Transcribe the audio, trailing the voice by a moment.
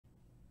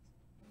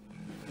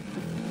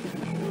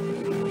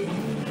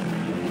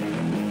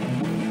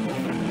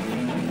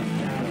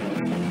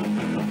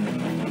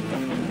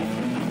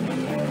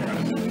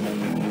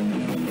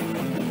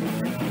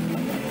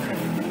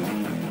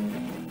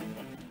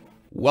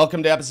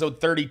Welcome to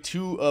episode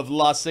 32 of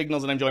Lost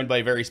Signals, and I'm joined by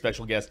a very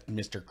special guest,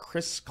 Mr.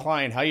 Kris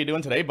Klyne. How you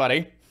doing today,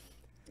 buddy?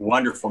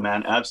 Wonderful,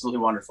 man. Absolutely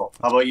wonderful.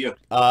 How about you?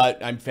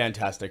 I'm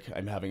fantastic.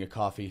 I'm having a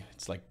coffee.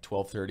 It's like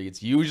 12:30.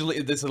 It's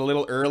usually this is a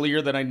little earlier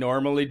than I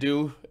normally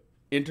do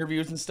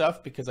interviews and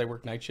stuff because I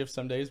work night shifts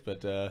some days.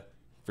 But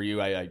for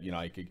you, I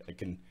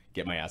can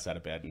get my ass out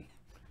of bed and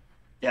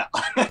Yeah.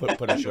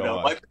 put a show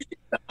on.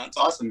 That's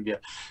awesome. Yeah.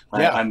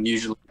 Yeah. I'm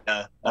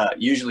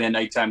usually a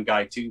nighttime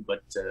guy too,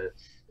 but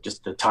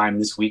just the time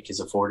this week is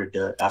afforded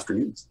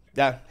afternoons.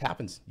 Yeah,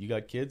 happens. You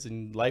got kids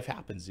and life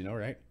happens,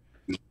 right?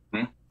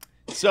 Mm-hmm.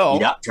 So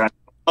yeah.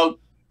 Oh,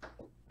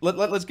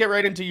 let's get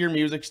right into your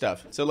music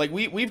stuff. So like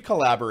we've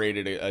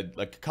collaborated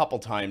a couple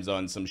times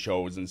on some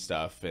shows and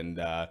stuff, and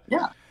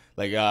yeah.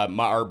 like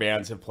our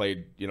bands have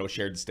played,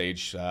 shared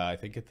stage. I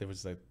think there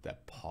was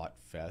that Pot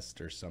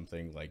Fest or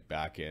something like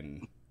back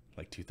in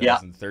like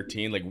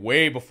 2013, like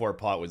way before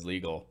pot was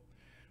legal.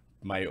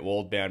 My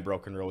old band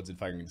Broken Roads and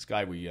Firing in the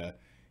Sky,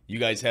 you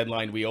guys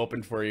headlined, we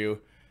opened for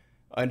you,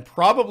 and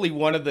probably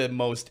one of the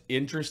most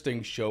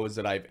interesting shows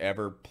that I've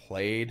ever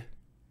played.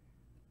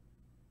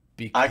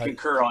 I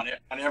concur on it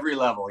on every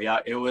level. Yeah,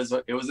 it was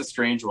a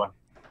strange one.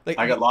 Like,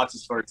 I got lots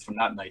of stories from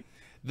that night.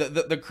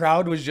 The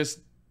crowd was just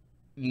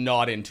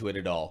not into it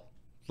at all.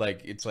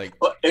 Like it's like,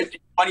 well,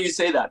 funny you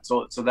say that.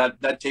 So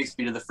that takes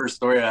me to the first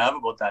story I have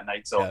about that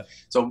night. So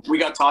we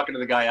got talking to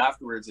the guy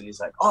afterwards, and he's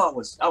like,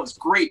 "Oh, that was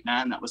great,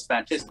 man. That was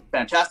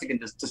fantastic." And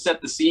just to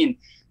set the scene,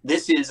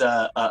 this is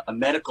a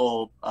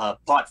medical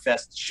pot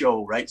fest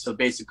show, right? So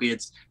basically,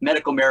 it's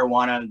medical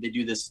marijuana. They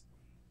do this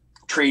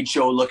trade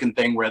show looking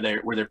thing where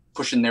they're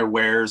pushing their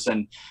wares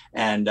and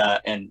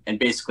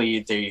basically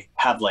they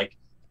have like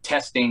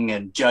testing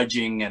and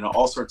judging and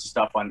all sorts of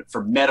stuff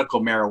for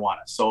medical marijuana.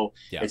 So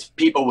it's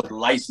people with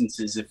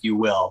licenses, if you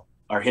will,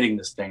 are hitting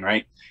this thing,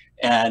 right?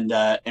 And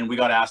we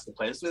got asked to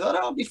play this. We thought,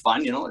 it'll be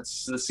fun,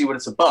 let's see what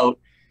it's about.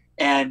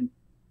 And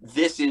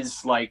this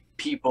is like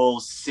people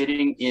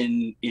sitting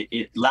in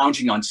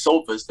lounging on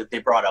sofas that they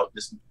brought out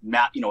this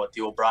mat, at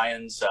the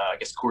O'Brien's, I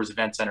guess Coors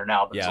Event Center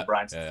now, but it's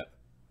O'Brien's.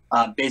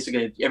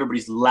 Basically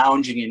everybody's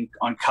lounging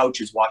on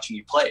couches watching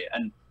you play.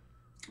 And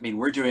I mean,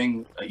 we're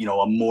doing,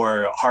 a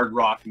more hard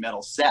rock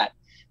metal set,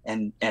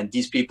 and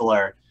these people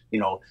are,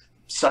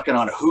 sucking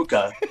on a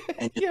hookah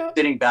and just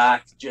sitting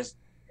back, just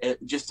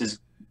as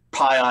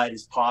pie-eyed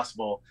as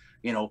possible,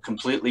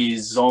 completely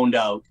zoned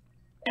out.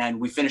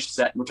 And we finished the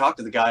set and we talked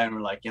to the guy and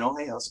we're like, hey,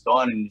 how's it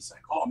going? And he's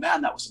like, oh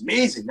man, that was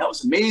amazing. That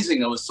was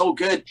amazing. It was so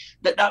good.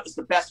 That was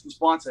the best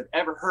response I've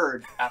ever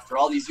heard after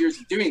all these years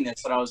of doing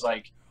this. And I was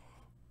like,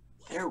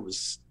 there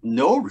was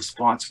no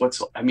response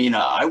whatsoever. I mean,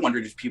 I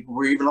wondered if people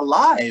were even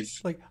alive.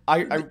 Like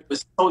it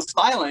was so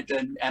silent,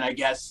 and I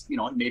guess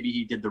maybe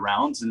he did the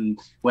rounds and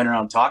went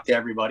around and talked to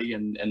everybody,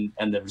 and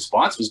the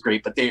response was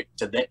great. But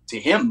to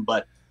him,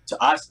 but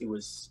to us, it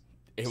was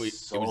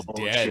so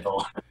dead.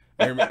 Chill.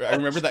 I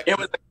remember that it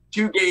was a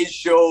shoegaze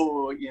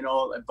show,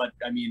 but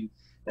I mean,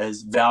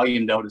 as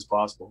valiant out as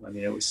possible. I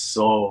mean, it was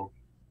so.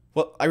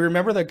 Well, I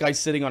remember that guy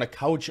sitting on a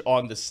couch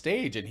on the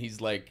stage, and he's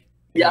like,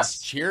 he's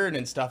cheering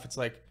and stuff. It's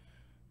like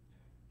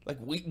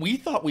we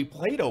thought we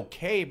played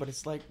okay, but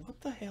it's like, what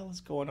the hell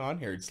is going on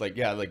here? It's like,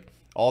 like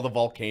all the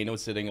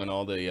volcanoes sitting on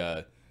all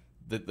the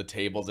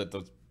tables at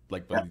those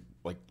like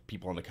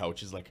people on the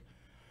couches. Like,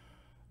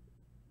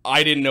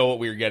 I didn't know what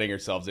we were getting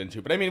ourselves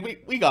into, but I mean,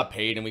 we got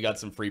paid and we got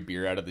some free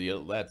beer out of the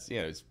deal. That's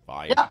it was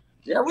fine.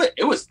 Yeah,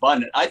 it was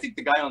fun. I think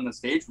the guy on the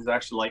stage was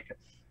actually like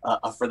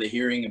for the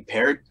hearing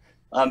impaired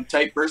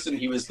type person.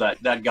 He was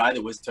that guy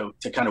that was to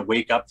kind of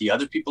wake up the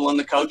other people on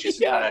the couches.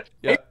 Hey,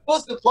 you're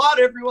supposed to applaud,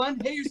 everyone.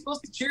 Hey, you're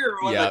supposed to cheer.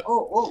 Everyone's like,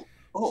 oh,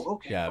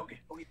 okay. Okay.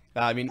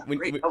 I mean,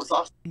 that was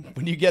awesome.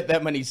 When you get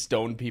that many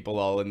stoned people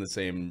all in the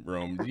same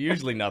room,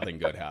 usually nothing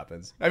good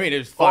happens. I mean, it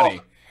was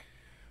funny.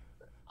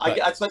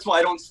 That's why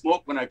I don't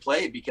smoke when I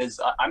play, because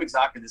I'm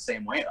exactly the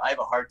same way. I have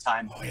a hard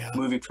time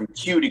moving from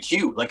cue to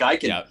cue. Like I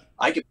can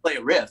play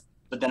a riff,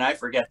 but then I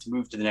forget to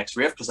move to the next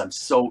riff because I'm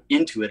so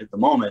into it at the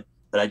moment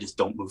that I just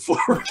don't move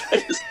forward.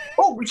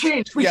 We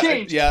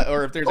changed. Yeah,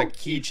 or if there's a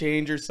key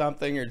change or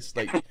something, or it's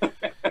like,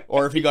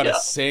 or if you got to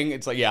sing,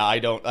 it's like,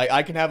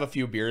 I can have a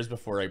few beers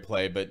before I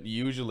play, but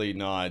usually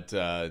not.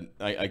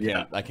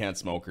 I can't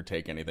smoke or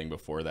take anything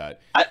before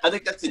that. I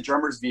think that's the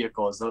drummer's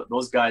vehicle. Is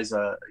those guys,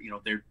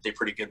 they're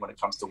pretty good when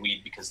it comes to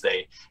weed, because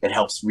it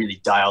helps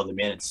really dial them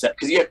in and set.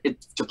 Because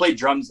to play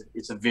drums,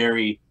 it's a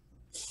very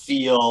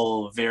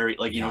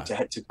like to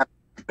kind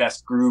of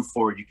best groove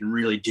forward. You can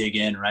really dig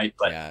in, right?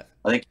 But I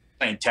think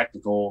playing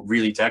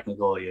really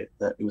technical, it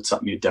was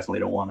something you definitely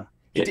don't want to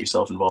get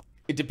yourself involved.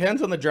 It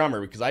depends on the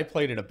drummer, because I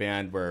played in a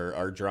band where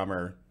our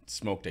drummer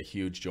smoked a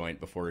huge joint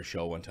before a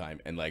show one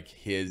time, and like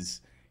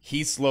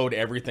he slowed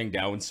everything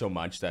down so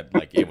much that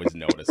like it was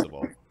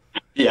noticeable.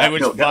 It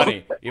was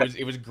funny.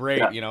 It was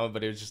great,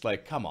 but it was just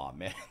like, come on,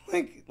 man.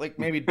 like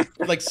maybe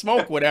like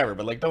smoke whatever,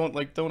 but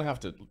don't have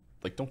to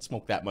don't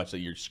smoke that much that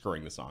you're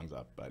screwing the songs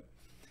up. But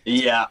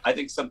yeah, I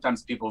think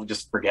sometimes people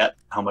just forget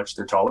how much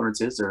their tolerance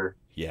is, and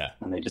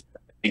they just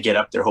get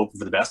up there hoping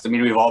for the best. I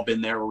mean, we've all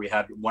been there where we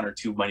had one or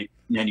two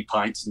many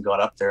pints and got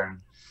up there,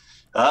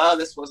 and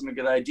this wasn't a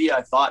good idea.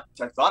 I thought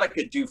I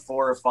could do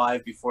 4 or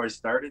 5 before I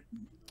started.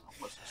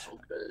 It wasn't so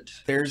good.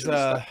 There's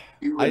I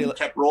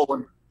kept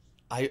rolling.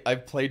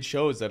 I've played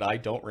shows that I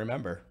don't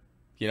remember,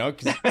 you know,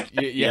 because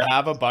you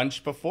have a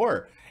bunch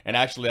before. And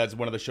actually, that's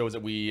one of the shows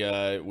that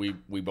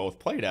we both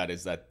played at,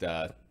 is that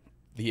the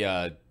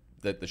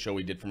show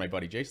we did for my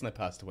buddy Jason that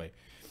passed away.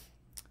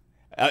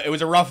 It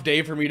was a rough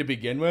day for me to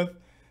begin with,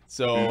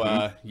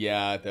 so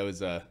yeah, that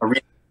was a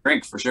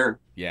drink for sure.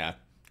 Yeah,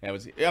 it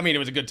was. I mean, it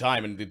was a good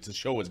time, and the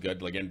show was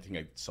good. Like, anything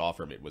I saw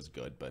from it was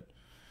good, but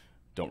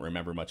don't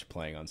remember much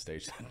playing on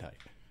stage that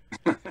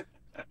night.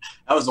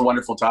 That was a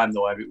wonderful time,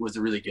 though. It was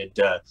a really good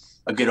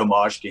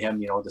homage to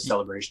him. You know, the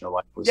celebration of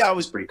life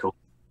was pretty cool.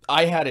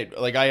 I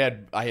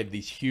had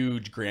these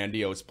huge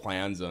grandiose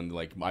plans on,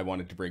 like, I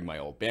wanted to bring my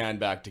old band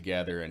back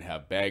together and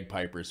have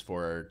bagpipers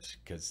for it,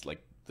 because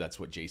like that's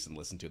what Jason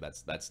listened to.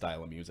 That's that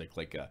style of music,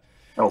 like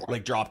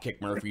like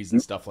Dropkick Murphys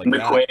and stuff like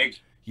McQuaig, that.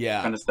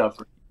 Yeah, kind of stuff.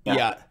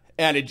 Yeah.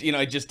 And it, you know,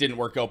 it just didn't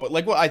work out. But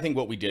like, I think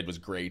what we did was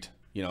great.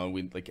 You know,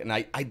 and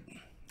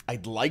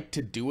I'd like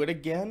to do it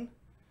again.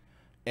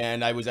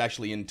 And I was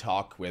actually in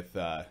talk with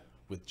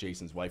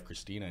Jason's wife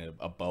Christina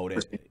about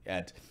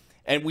it,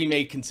 and we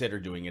may consider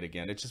doing it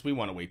again. It's just we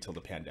want to wait till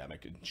the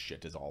pandemic and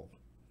shit is all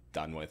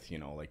done with, you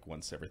know, like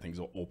once everything's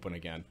open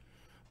again.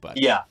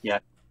 But yeah,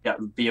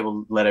 be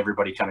able to let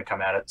everybody kind of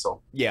come at it.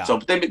 So yeah. So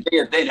but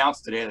they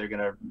announced today they're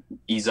gonna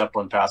ease up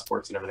on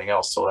passports and everything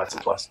else. So that's a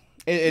plus.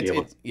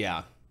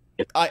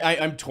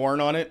 I'm torn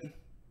on it.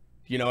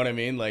 You know what I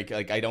mean? Like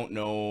I don't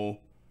know.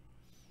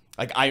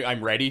 Like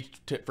I'm ready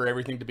for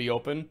everything to be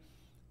open.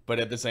 But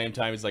at the same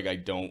time, it's like I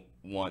don't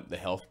want the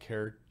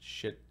healthcare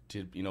shit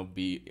to, you know,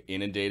 be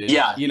inundated.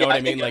 Yeah, you know what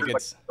I mean. Like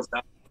it's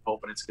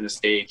open, it's going to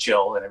stay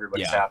chill, and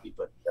everybody's happy.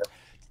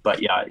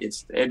 But yeah,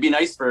 it'd be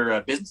nice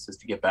for businesses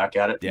to get back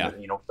at it. Yeah,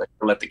 and, you know, like,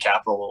 let the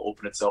capital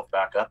open itself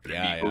back up.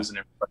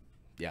 And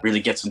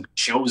really get some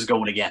shows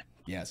going again.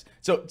 Yes.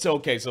 So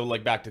okay. So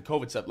like back to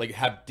COVID stuff. Like,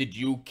 did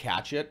you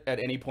catch it at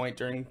any point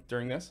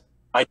during this?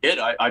 I did.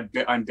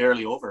 I'm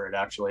barely over it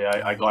actually.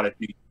 I got it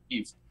New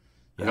Year's Eve.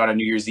 I got a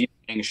New Year's Eve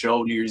a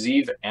show New Year's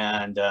Eve,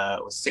 and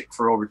was sick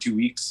for over 2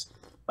 weeks.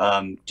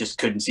 Just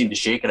couldn't seem to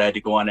shake it. I had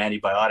to go on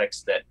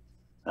antibiotics that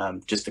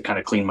just to kind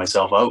of clean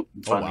myself out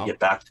and finally get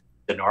back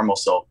to normal.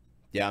 So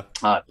yeah,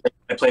 I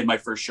played my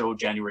first show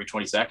January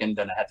 22nd,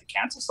 and I had to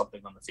cancel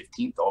something on the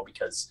 15th, all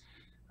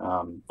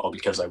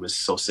because I was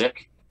so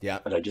sick. Yeah,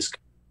 but I just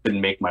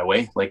couldn't make my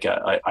way. Like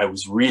I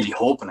was really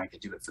hoping I could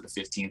do it for the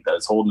 15th. I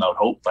was holding out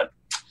hope, but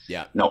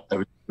no, there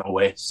was no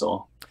way.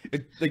 So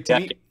it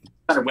kind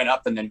of went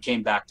up and then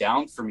came back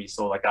down for me.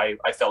 So like I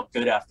felt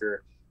good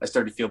after I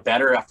started to feel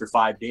better after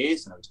 5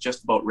 days, and I was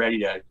just about ready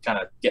to kind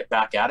of get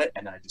back at it.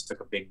 And then I just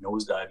took a big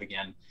nosedive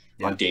again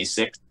on day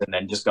 6, and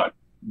then just got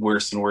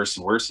worse and worse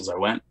and worse as I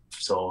went.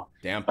 So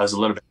I was a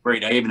little bit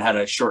worried. I even had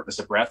a shortness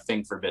of breath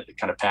thing for a bit that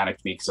kind of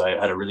panicked me, because I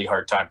had a really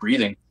hard time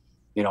breathing.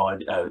 You know,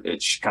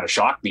 it kind of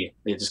shocked me.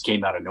 It just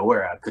came out of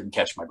nowhere. I couldn't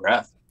catch my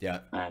breath. Yeah.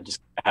 And I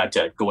just had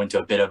to go into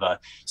a bit of a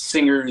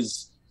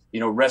singer's, you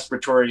know,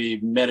 respiratory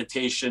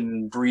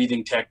meditation,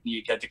 breathing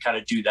technique. I had to kind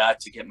of do that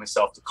to get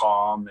myself to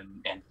calm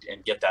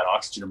and get that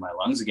oxygen in my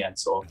lungs again.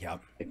 So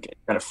it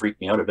kind of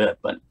freaked me out a bit,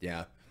 but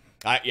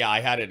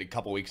I had it a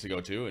couple weeks ago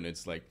too. And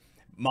it's like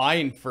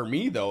mine, for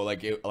me though,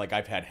 like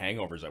I've had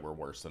hangovers that were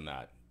worse than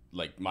that.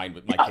 Like my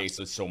case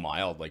is so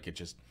mild. Like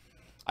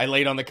I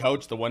laid on the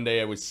couch. The one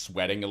day I was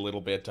sweating a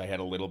little bit. I had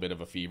a little bit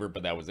of a fever,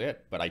 but that was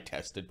it. But I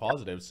tested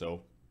positive.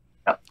 So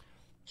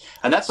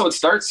and that's how it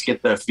starts.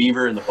 Get the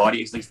fever in the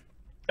body, at least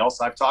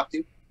else I've talked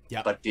to.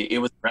 But it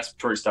was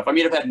respiratory stuff. I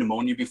mean, I've had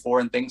pneumonia before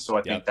and things, so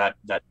I think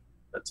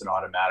that's an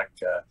automatic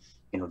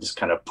you know, just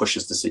kind of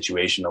pushes the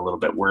situation a little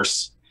bit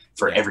worse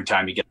for every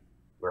time you get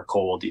a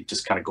cold. It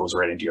just kind of goes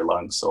right into your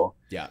lungs. So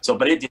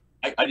but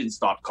I didn't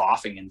stop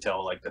coughing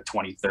until like the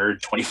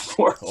 23rd,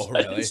 24th. Oh,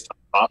 really? I didn't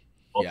stop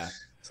coughing.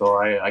 So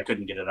I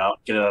couldn't get it out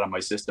of my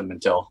system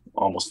until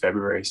almost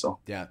February. So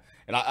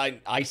and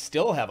I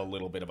still have a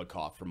little bit of a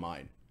cough from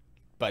mine.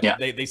 But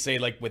they say,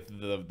 like, with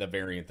the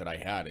variant that I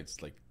had,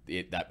 it's like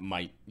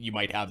you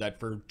might have that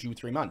for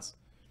 2-3 months.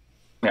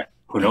 Yeah,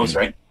 who knows,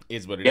 right?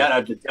 Is what it is.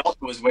 Yeah, the Delta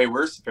was way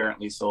worse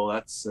apparently. So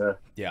that's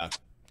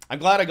I'm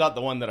glad I got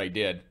the one that I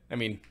did. I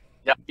mean,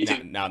 me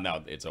too.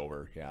 Now it's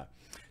over. Yeah.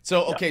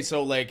 So okay,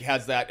 so like,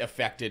 has that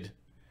affected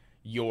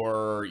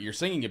your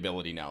singing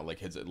ability now? Like,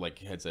 has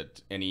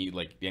it any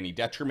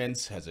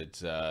detriments? Has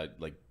it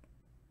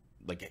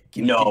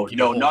no,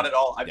 not at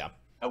all.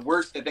 At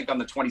worst, I think on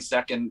the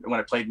 22nd, when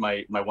I played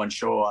my one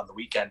show on the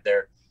weekend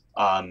there,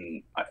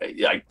 I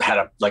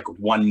had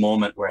one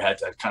moment where I had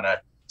to kind of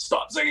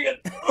stop singing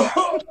it,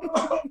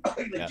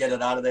 get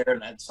it out of there,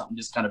 and had something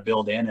just kind of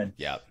build in, and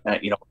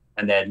you know,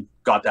 and then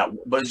got that.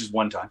 But it was just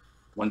one time.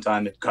 One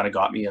time it kind of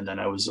got me, and then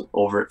I was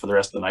over it for the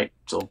rest of the night.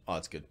 So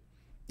that's good.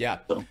 Yeah,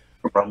 so,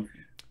 no problem.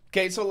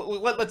 Okay, so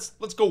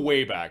let's go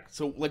way back.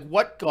 So like,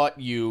 what got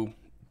you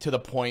to the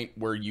point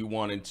where you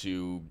wanted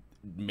to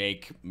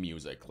make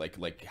music?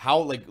 Like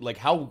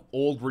how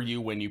old were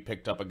you when you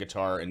picked up a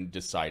guitar and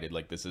decided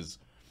like this is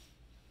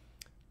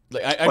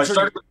like I'm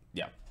sure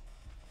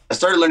I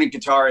started learning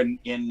guitar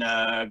in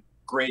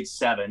grade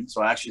 7.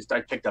 So I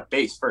picked up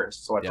bass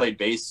first. So I played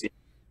bass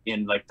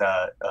in like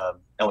the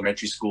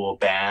elementary school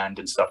band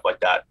and stuff like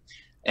that.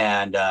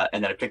 And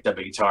then I picked up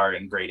a guitar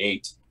in grade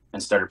 8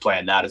 and started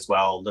playing that as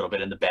well, a little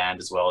bit in the band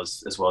as well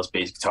as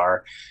bass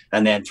guitar.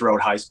 And then throughout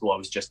high school, I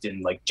was just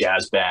in like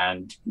jazz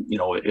band, you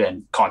know,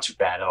 and concert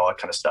band and all that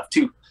kind of stuff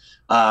too.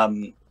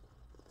 And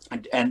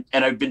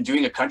I've been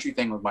doing a country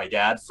thing with my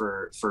dad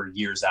for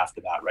years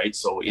after that, right?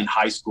 So in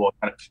high school,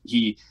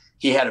 he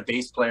had a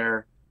bass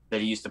player that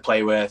he used to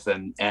play with,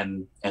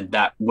 and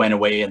that went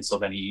away, and so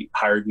then he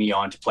hired me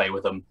on to play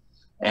with him,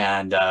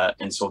 and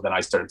so then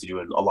I started to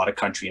do a lot of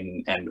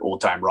country and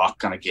old time rock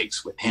kind of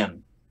gigs with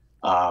him.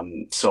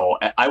 So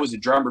I was a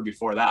drummer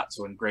before that.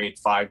 So in grade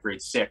 5,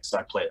 grade 6,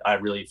 I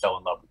really fell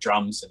in love with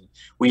drums, and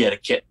we had a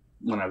kit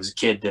when I was a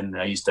kid, and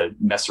I used to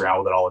mess around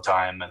with it all the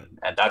time.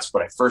 And that's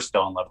what I first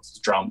fell in love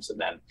with, drums, and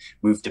then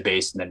moved to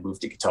bass, and then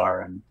moved to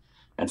guitar.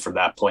 And from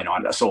that point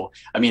on, so,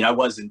 I mean, I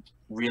wasn't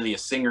really a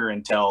singer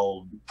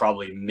until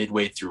probably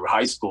midway through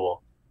high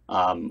school.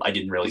 I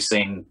didn't really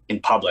sing in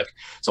public.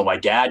 So my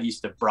dad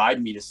used to bribe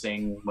me to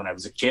sing when I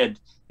was a kid.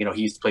 You know,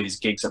 he used to play these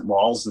gigs at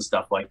malls and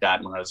stuff like that.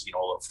 And when I was, you know,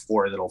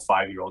 a little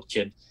 5-year-old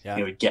kid, you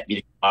know, he'd get me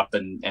to come up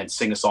and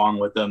sing a song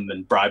with them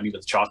and bribe me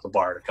with a chocolate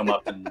bar to come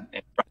up and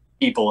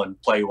people and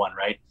play one,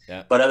 right?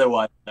 Yeah. But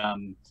otherwise,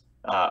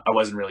 I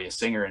wasn't really a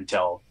singer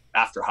until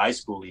after high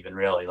school, even,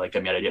 really. Like, I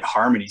mean, I did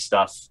harmony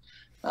stuff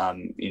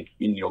in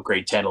you know,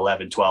 grade 10,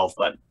 11, 12,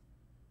 but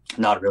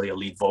not really a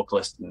lead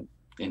vocalist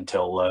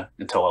until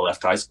I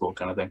left high school,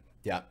 kind of thing.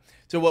 Yeah.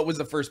 So what was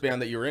the first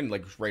band that you were in,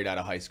 like, right out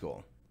of high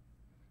school?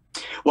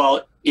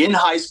 Well, in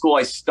high school,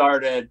 I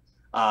started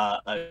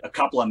a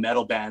couple of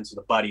metal bands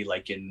with a buddy,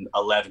 like in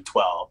 11,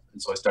 12.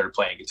 And so I started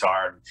playing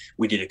guitar, and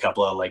we did a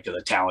couple of like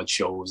the talent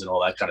shows and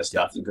all that kind of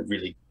stuff, and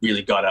really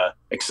got a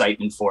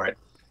excitement for it.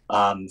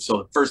 So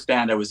the first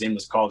band I was in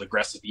was called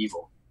Aggressive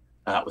Evil.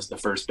 That was the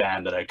first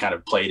band that I kind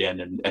of played in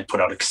and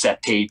put out a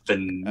cassette tape,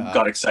 and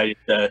got excited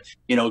to,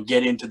 you know,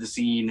 get into the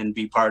scene and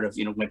be part of,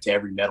 you know, went to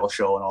every metal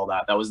show and all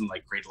that. That was in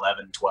like grade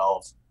 11,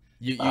 12.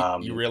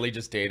 You really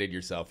just dated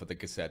yourself with the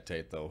cassette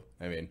tape, though.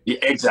 I mean, yeah,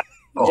 exactly.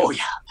 Oh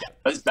yeah,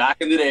 that was back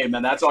in the day,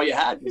 man. That's all you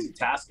had was a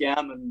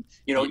Tascam, and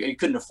you know, you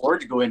couldn't afford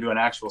to go into an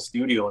actual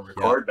studio and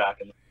record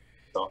back in the day.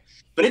 So,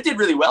 but it did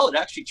really well. It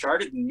actually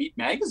charted in Meat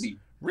Magazine.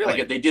 Really?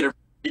 Like, they did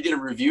a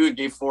review and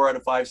gave 4 out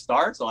of 5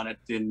 stars on it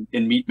in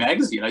Meat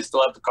Magazine. I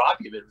still have the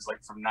copy of it. It was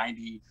like from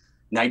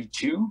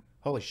 92.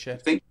 Holy shit! I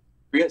think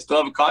I still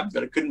have a copy,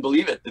 but I couldn't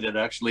believe it that it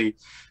actually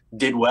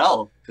did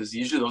well, because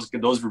usually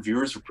those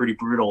reviewers were pretty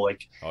brutal.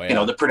 Like, you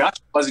know, the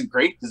production wasn't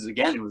great because,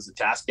 again, it was a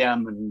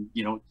Tascam, and,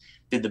 you know,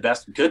 did the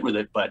best we could with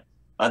it. But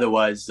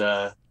otherwise,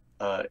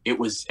 it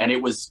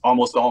was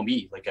almost all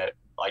me. Like,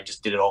 I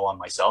just did it all on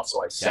myself.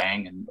 So I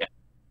sang and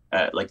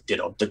like did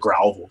the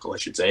growl vocal, I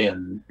should say,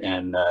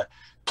 and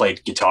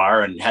played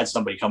guitar and had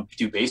somebody come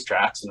do bass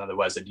tracks. And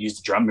otherwise, I'd used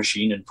the drum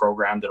machine and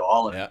programmed it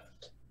all. And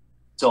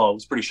so it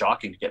was pretty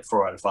shocking to get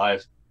 4 out of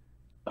 5.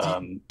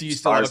 Do you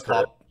still have a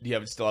copy? Do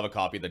you still have a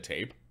copy of the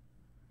tape?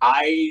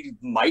 I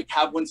might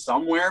have one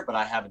somewhere, but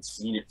I haven't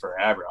seen it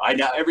forever.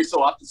 Every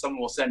so often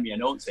someone will send me a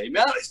note and say,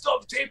 "Man, I still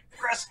have the tape,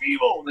 Aggressive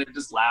Evil." And they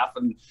just laugh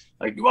and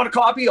like, "You want a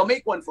copy? I'll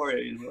make one for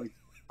you." Like,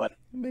 but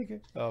make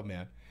it. Oh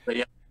man. But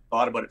yeah,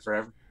 thought about it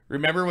forever.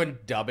 Remember when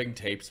dubbing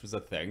tapes was a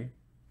thing?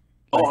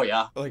 Like, oh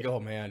yeah. Like, oh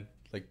man,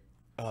 like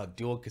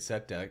dual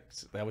cassette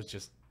decks. That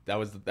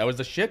was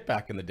the shit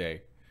back in the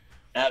day.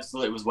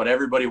 Absolutely, it was what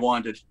everybody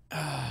wanted.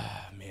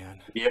 Ah,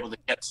 man, to be able to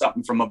get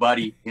something from a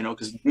buddy, you know,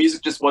 because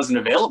music just wasn't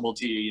available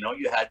to you. You know,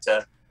 you had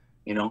to,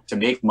 you know, to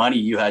make money,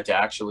 you had to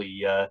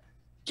actually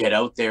get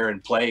out there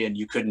and play, and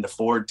you couldn't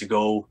afford to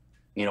go,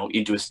 you know,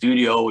 into a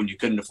studio, and you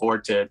couldn't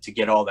afford to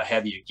get all the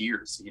heavier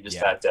gears. You just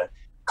had to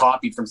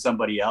copy from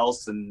somebody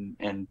else, and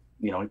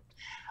you know,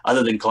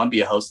 other than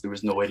Columbia House, there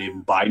was no way to even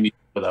buy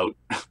music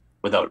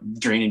without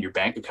draining your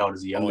bank account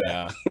as a young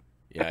man.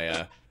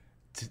 Yeah.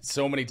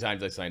 So many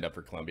times I signed up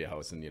for Columbia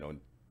House, and, you know,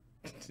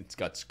 it's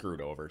got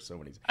screwed over so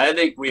many. I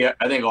think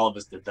all of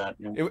us did that.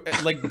 You know?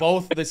 Like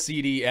both the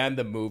CD and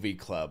the movie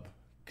club,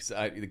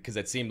 because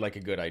it seemed like a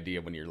good idea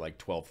when you're like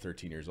 12,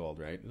 13 years old,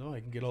 right? Oh,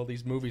 I can get all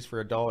these movies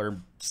for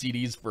 $1,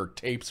 CDs for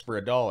tapes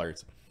for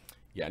 $1.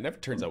 Yeah, it never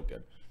turns out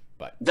good.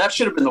 But that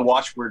should have been the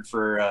watchword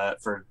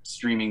for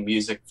streaming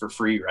music for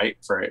free, right?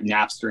 For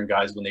Napster and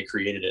guys when they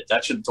created it.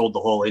 That should have told the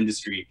whole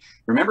industry.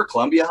 Remember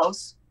Columbia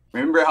House?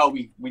 Remember how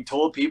we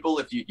told people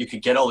if you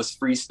could get all this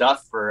free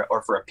stuff for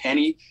a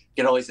penny,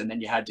 get all these, and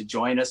then you had to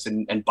join us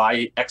and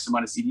buy X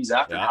amount of CDs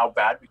after, and how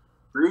bad we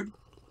screwed? Do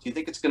you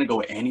think it's going to go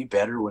any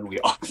better when we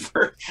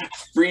offer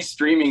free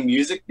streaming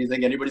music? Do you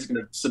think anybody's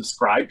going to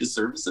subscribe to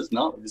services?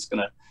 No, we're just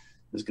going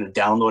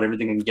to download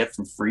everything and get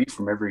from free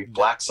from every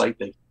black site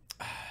they.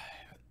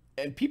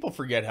 And people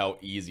forget how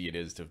easy it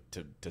is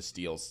to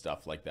steal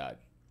stuff like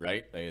that,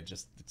 right?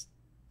 It's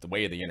the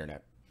way of the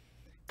internet.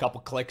 Couple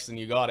clicks and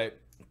you got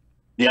it.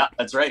 Yeah,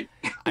 that's right.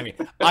 I mean,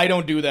 I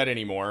don't do that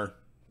anymore.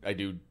 I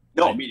do.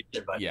 No, me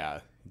neither, but yeah,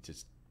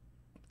 just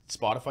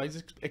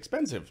Spotify's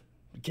expensive.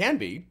 It can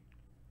be.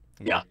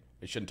 I mean, yeah.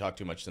 I shouldn't talk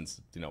too much since,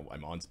 you know,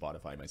 I'm on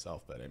Spotify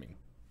myself, but I mean,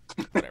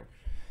 whatever.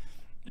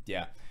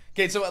 Yeah.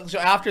 Okay, so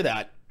after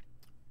that,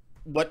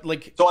 what,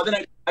 like... So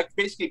then I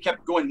basically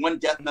kept going one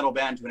death metal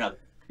band to another.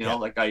 You know,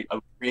 like I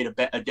would create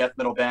a death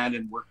metal band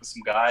and work with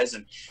some guys,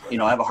 and, you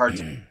know, have a hard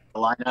time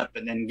lineup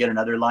and then get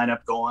another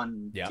lineup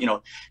going. Yeah.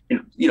 You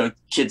know,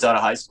 kids out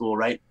of high school,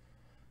 right?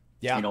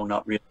 Yeah. You know,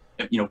 not really,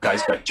 you know,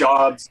 guys got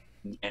jobs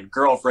and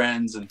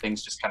girlfriends, and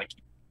things just kind of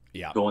keep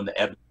going the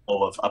ebb and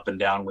flow of up and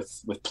down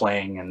with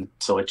playing. And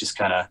so it just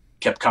kind of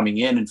kept coming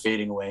in and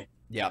fading away.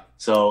 Yeah.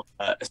 So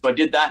I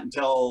did that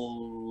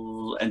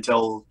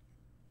until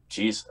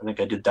geez, I think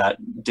I did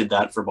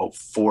that for about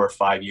 4 or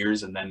 5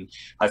 years. And then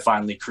I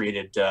finally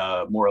created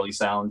Morally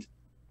Sound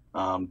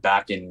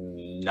back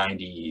in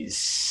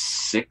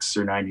 96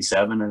 or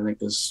 97, I think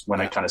is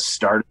when I kind of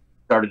started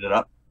it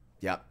up.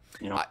 Yeah.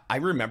 You know, I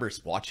remember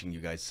watching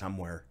you guys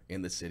somewhere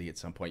in the city at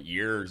some point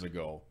years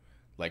ago,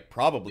 like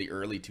probably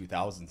early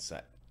 2000s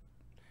set.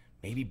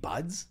 Maybe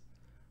Buds?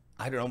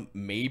 I don't know.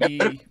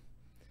 Maybe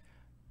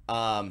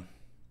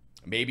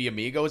maybe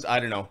Amigos. I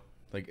don't know.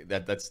 Like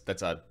that's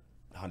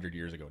 100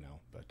 years ago now.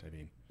 But I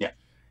mean,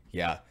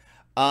 yeah.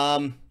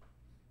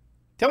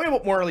 Tell me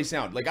about Morally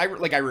Sound. Like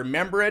I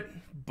remember it,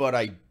 but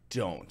I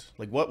don't.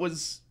 Like what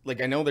was,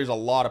 like, I know there's a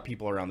lot of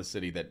people around the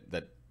city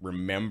that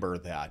remember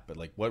that, but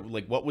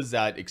what was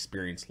that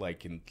experience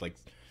like? And like,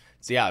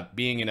 so yeah,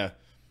 being in a,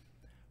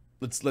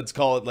 let's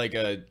call it like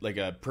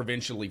a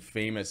provincially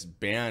famous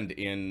band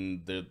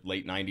in the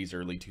late 90s,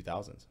 early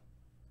 2000s.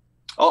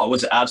 Oh, it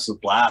was an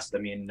absolute blast. I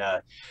mean,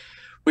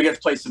 we got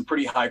to play some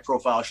pretty high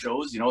profile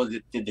shows. You know,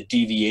 did the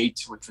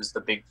DV8, which was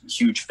the big,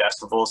 huge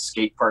festival,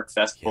 skate park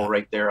festival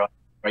right there,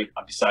 right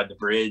beside the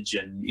bridge.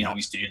 And, you know, we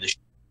used to do the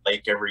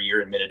lake every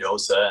year in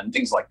Minnedosa and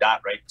things like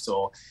that. Right.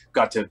 So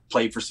got to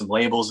play for some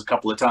labels a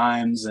couple of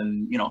times,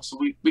 and, you know, so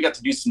we got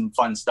to do some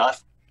fun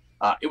stuff.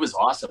 It was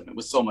awesome. It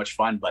was so much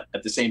fun, but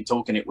at the same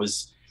token, it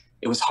was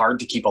hard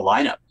to keep a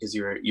lineup because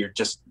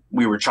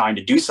we were trying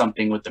to do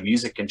something with the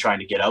music and trying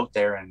to get out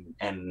there, and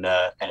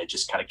it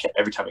just kind of kept,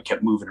 every time it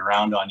kept moving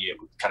around on you, it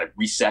would kind of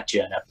reset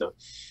you and have to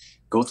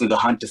go through the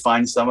hunt to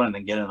find someone and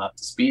then get them up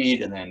to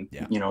speed, and then,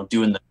 you know,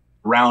 doing the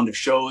round of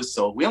shows.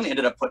 So we only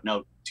ended up putting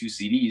out 2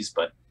 CDs,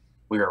 but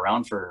we were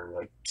around for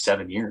like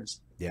 7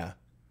 years. Yeah.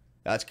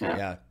 That's great.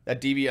 Yeah.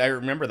 That DV, I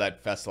remember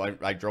that festival.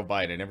 I drove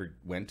by it. I never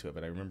went to it,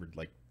 but I remembered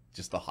like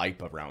just the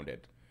hype around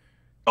it.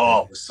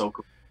 Oh, it was so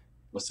cool.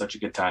 It was such a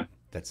good time.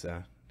 That's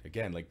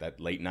again, like that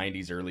late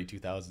 90s, early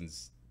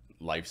 2000s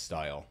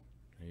lifestyle.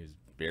 It was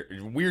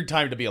a weird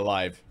time to be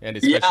alive. And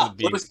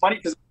especially it was funny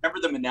because I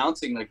remember them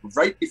announcing, like,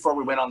 right before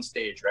we went on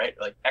stage, right?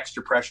 Like,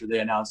 extra pressure, they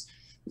announced,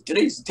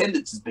 today's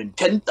attendance has been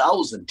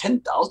 10,000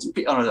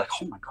 people. And I was like,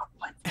 oh my God,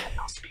 like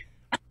 10,000 people.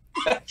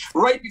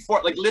 Right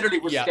before, like, literally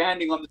we're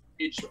standing on the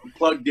stage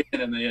plugged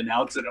in, and they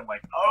announce it. I'm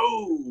like,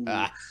 oh,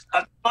 that's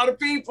a lot of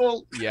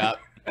people. Yeah.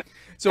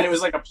 So and it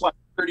was like a plus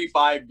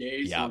 35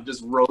 days. So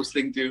just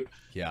roasting too.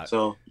 Yeah.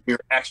 So you're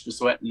extra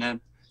sweating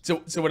then.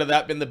 So would have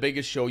that been the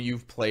biggest show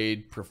you've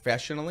played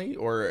professionally,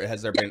 or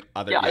has there been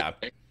other?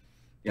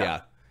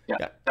 Yeah,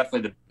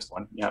 definitely the biggest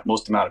one. Yeah,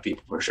 most amount of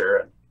people for sure.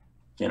 And,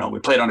 you know, we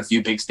played on a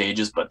few big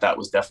stages, but that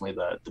was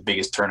definitely the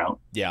biggest turnout.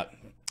 Yeah.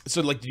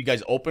 So, like, did you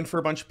guys open for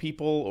a bunch of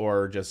people,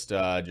 or just?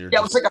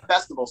 It was like a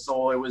festival.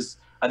 So it was.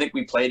 I think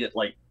we played it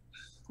like,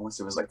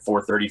 once it was like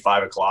 4:30,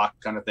 5 o'clock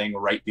kind of thing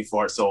right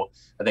before. So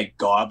I think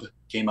Gob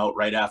came out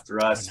right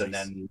after us,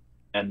 and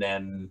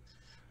then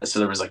so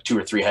there was like 2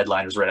 or 3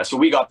 headliners right after. So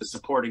we got the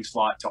supporting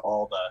slot to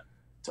all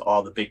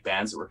the big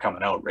bands that were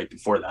coming out right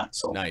before that.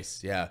 So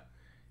nice, yeah.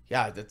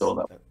 That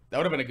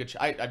would have been a good.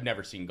 I've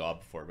never seen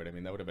Gob before, but I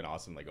mean that would have been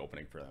awesome, like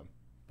opening for them.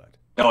 But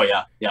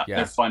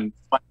they're fun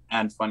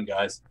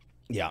guys.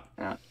 Yeah.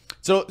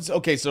 So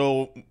okay,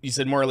 so you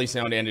said Morally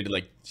Sound ended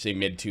like, say,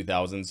 mid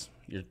 2000s.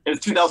 It was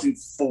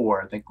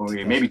 2004, I think,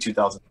 maybe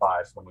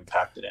 2005 when we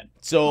packed it in.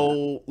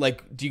 So,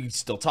 like, do you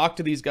still talk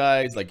to these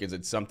guys? Like, is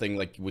it something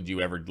like, would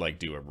you ever like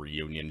do a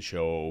reunion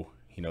show?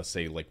 You know,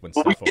 say like when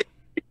we did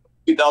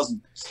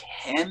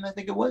 2010, I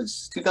think it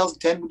was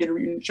 2010. We did a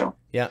reunion show.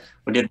 Yeah,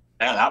 we did.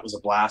 Yeah, that was a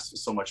blast. It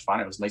was so much fun.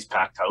 It was a nice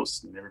packed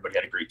house, and everybody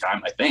had a great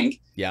time, I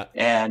think. Yeah,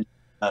 and.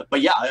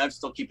 But yeah, I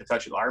still keep in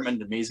touch with Armand,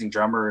 amazing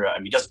drummer. I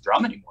mean, he doesn't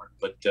drum anymore,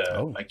 but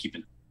I keep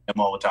in him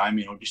all the time.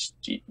 You know,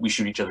 we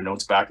shoot each other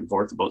notes back and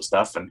forth about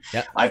stuff. And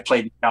I've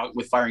played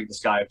with Firing the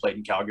Sky. I played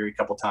in Calgary a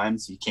couple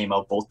times. He came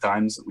out both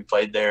times that we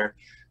played there.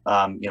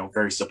 You know,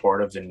 very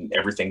supportive in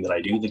everything that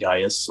I do. The guy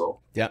is so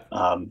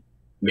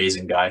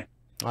amazing guy.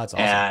 Oh, that's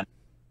awesome.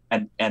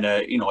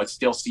 And you know, I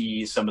still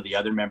see some of the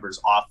other members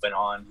off and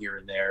on here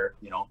and there.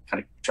 You know,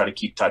 kind of try to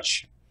keep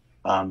touch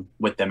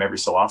with them every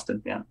so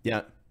often.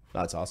 Yeah.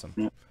 That's awesome.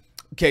 Yeah.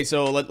 Okay,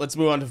 so let's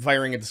move on to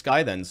Firing at the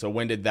Sky then. So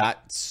when did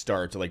that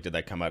start? Like, did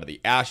that come out of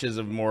the ashes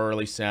of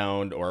Morally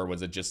Sound, or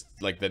was it just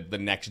like the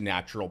next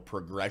natural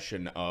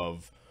progression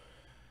of,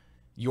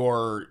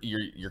 your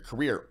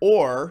career,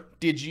 or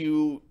did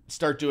you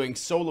start doing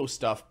solo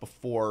stuff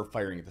before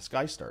Firing at the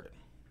Sky started?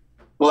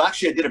 Well,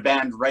 actually, I did a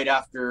band right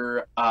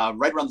after,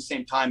 right around the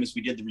same time as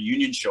we did the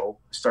reunion show.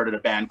 I started a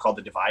band called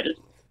The Divided.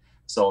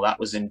 So that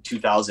was in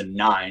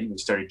 2009. We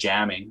started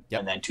jamming,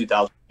 and then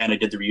 2010 I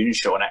did the reunion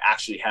show, and I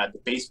actually had the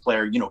bass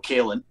player,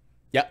 Kalen.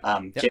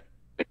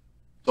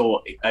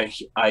 So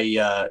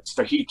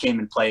he came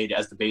and played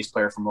as the bass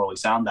player for Morley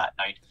Sound that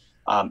night.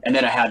 And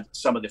then I had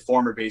some of the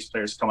former bass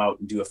players come out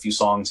and do a few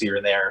songs here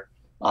and there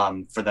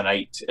for the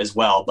night as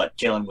well. But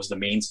Kalen was the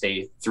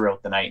mainstay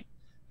throughout the night.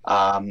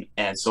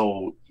 And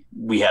so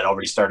we had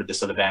already started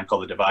this other band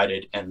called The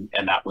Divided, and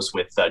that was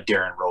with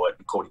Darren Rowett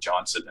and Cody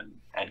Johnson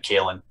and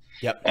Kalen.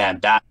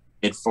 And that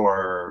did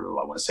for,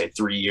 I want to say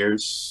 3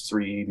 years,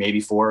 maybe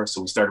 4.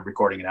 So we started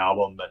recording an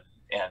album,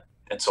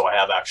 and so I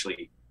have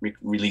actually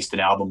released an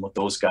album with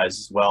those guys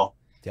as well.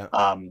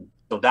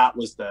 So that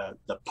was the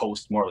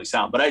post Morley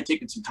Sound. But I had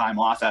taken some time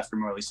off after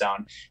Morley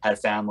Sound, had a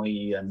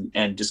family,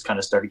 and just kind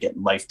of started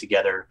getting life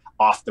together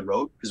off the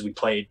road, because we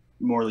played,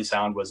 Morley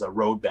Sound was a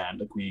road band.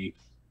 Like, we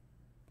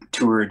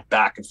toured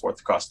back and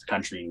forth across the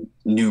country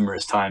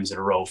numerous times in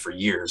a row for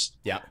years.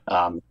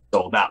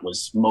 So that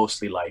was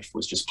mostly life,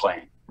 was just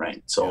playing,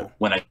 right? So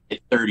when I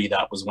hit 30,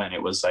 that was when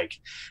it was like,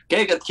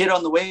 okay, I got a kid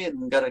on the way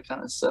and got to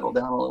kind of settle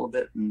down a little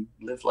bit and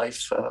live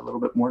life a little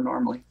bit more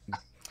normally,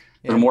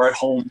 or more at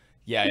home.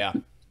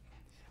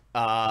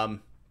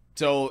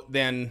 So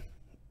then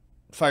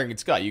Firing at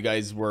Sky, you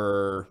guys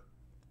were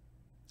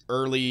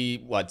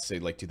early, let's say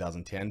like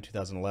 2010,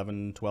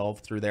 2011, 12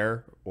 through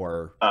there,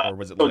 or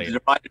was it late?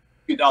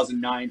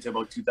 2009 to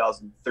about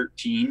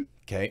 2013.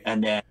 Okay.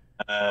 And then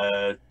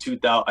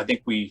 2000,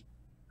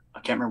 I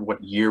can't remember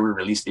what year we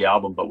released the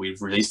album, but we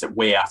released it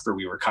way after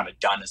we were kind of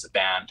done as a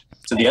band.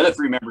 So the other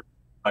 3 members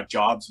got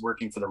jobs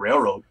working for the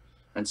railroad,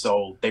 and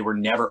so they were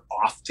never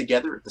off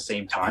together at the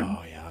same time.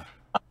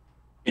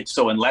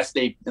 So unless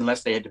they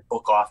had to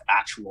book off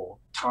actual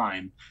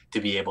time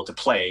to be able to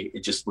play,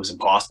 it just was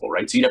impossible,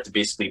 right? So you'd have to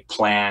basically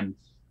plan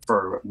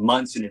for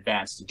months in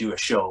advance to do a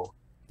show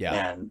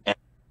and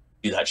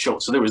do that show.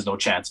 So there was no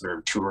chance of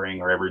ever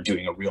touring or ever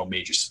doing a real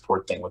major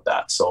support thing with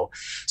that. So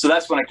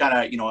that's when I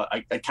kind of,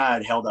 I kind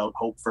of held out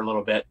hope for a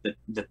little bit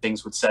that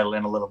things would settle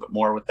in a little bit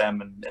more with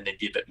them, and they'd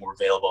be a bit more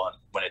available. And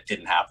when it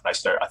didn't happen, I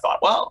thought,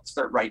 well, I'll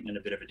start writing in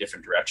a bit of a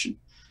different direction.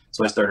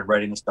 So I started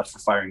writing the stuff for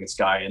Firing at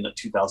Sky in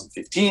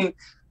 2015.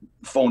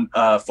 Phoned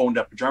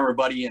up a drummer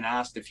buddy and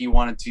asked if he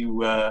wanted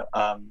to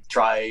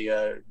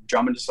try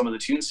drumming to some of the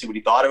tunes, see what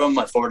he thought of them.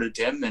 I forwarded it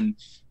to him, and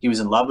he was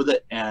in love with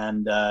it.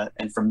 And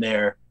from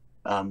there,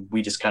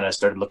 we just kind of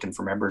started looking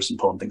for members and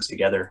pulling things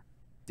together.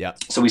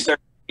 So we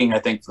started working, I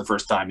think, for the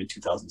first time in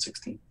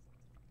 2016.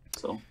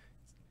 So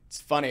it's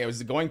funny. I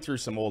was going through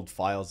some old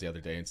files the other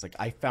day, and it's like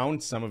I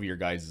found some of your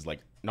guys' like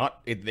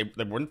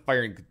they weren't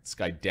Firing at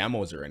Sky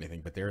demos or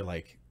anything, but they were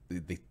like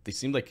they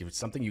seemed like it was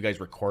something you guys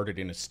recorded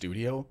in a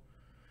studio.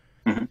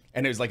 And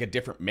it was like a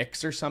different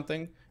mix or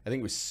something. I think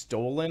it was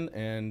Stolen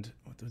and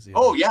what was the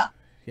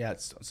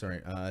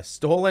other?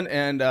 Stolen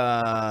and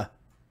what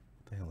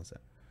the hell is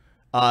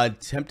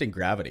that? Tempting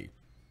Gravity.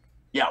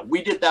 Yeah,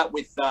 we did that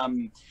with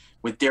Darren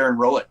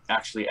Rowett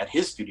actually at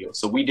his studio.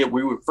 So we're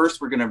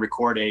going to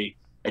record a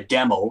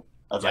demo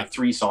of like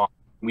 3 songs.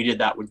 We did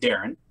that with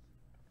Darren,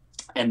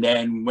 and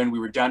then when we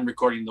were done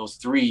recording those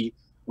 3,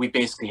 we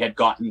basically had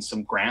gotten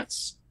some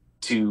grants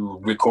to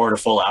record a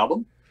full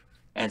album.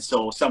 And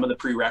so some of the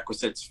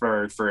prerequisites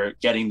for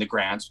getting the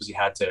grants was you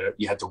had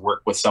to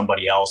work with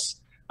somebody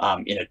else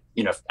in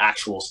a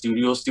actual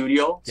studio.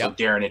 So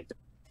Darren had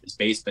his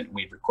basement, and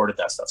we recorded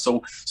that stuff.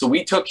 So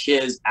we took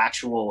his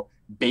actual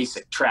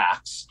basic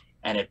tracks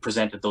and had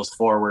presented those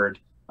forward,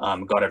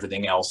 got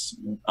everything else.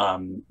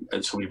 And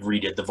so we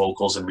redid the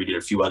vocals and redid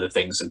a few other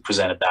things and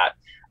presented that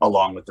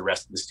along with the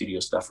rest of the studio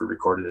stuff we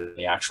recorded in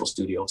the actual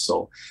studio.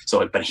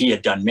 But he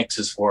had done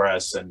mixes for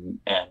us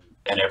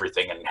and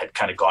everything, and had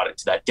kind of got it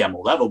to that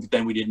demo level. But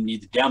then we didn't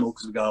need the demo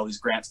because we got all these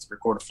grants to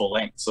record a full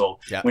length. So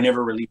we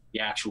never released the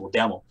actual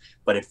demo.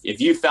 But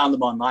if you found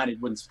them online, it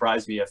wouldn't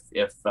surprise me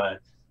if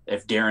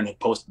Darren had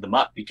posted them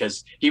up,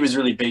 because he was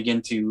really big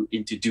into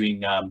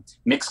doing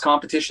mix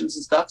competitions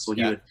and stuff. So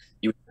he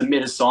would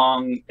submit a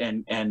song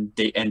and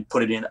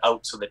put it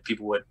out so that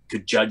people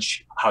could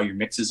judge how your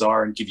mixes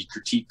are and give you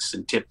critiques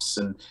and tips.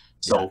 And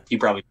so he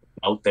probably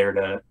put them out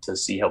there to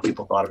see how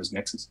people thought of his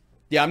mixes.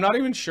 Yeah, I'm not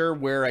even sure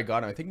where I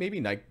got him. I think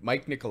maybe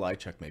Mike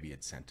Nikolajchuk maybe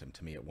had sent him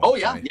to me at one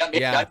point.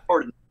 I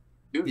forwarded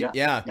them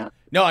too,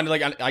 No, and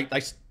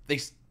like they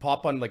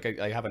pop on, like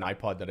I have an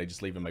iPod that I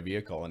just leave in my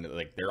vehicle, and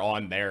like they're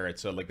on there.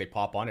 It's so like they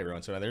pop on every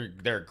once in a while.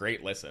 They're a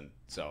great listen.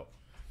 So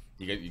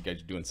you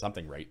guys are doing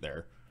something right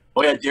there.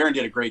 Oh yeah, Darren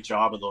did a great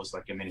job of those.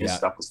 Like, I mean, his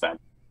stuff was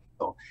fantastic.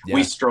 So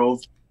we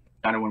strove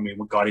kind of when we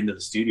got into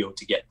the studio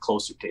to get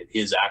closer to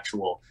his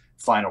actual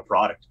final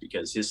product,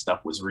 because his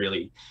stuff was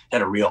really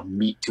had a real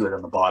meat to it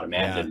on the bottom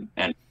end.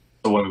 And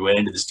so when we went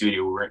into the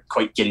studio, we weren't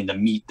quite getting the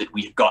meat that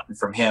we had gotten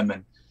from him.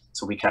 And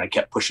so we kind of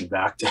kept pushing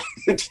back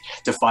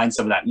to find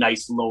some of that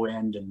nice low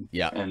end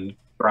and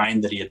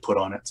grind that he had put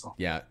on it. So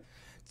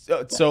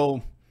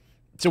So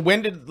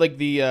when did like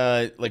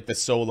the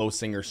solo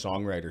singer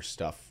songwriter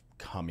stuff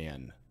come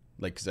in?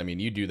 Like, because I mean,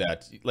 you do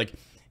that. Like,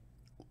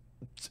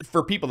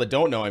 for people that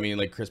don't know, I mean,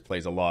 like Kris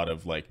plays a lot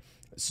of like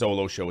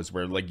solo shows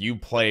where like you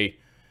play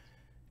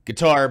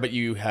guitar, but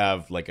you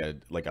have like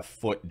a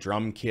foot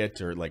drum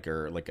kit or like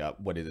a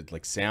what is it,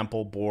 like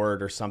sample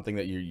board or something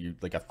that you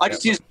like a. I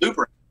just use a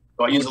looper.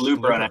 So I use a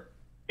looper and I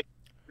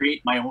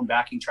create my own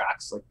backing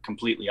tracks like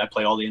completely. I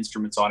play all the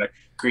instruments on it,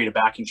 create a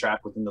backing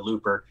track within the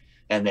looper,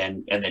 and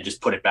then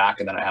just put it back.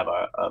 And then I have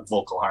a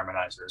vocal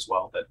harmonizer as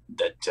well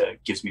that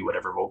gives me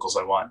whatever vocals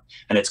I want.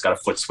 And it's got a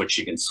foot switch.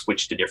 You can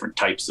switch to different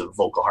types of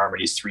vocal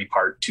harmonies: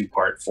 3-part,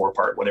 2-part,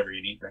 4-part, whatever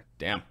you need. Right?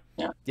 Damn.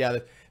 Yeah.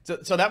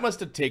 So that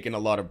must have taken a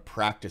lot of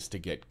practice to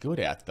get good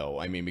at, though.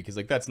 I mean, because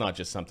like that's not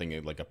just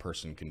something like a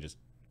person can just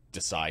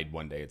decide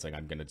one day. It's like,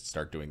 I'm going to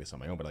start doing this on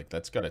my own. But like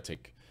that's got to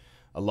take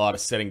a lot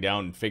of sitting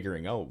down and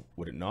figuring out,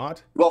 would it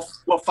not? Well,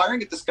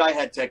 Firing at the Sky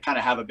had to kind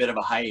of have a bit of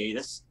a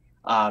hiatus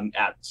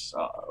at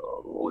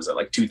what was it,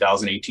 like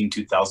 2018,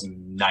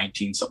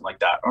 2019, something like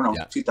that. Or no,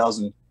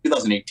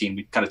 2018.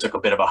 We kind of took a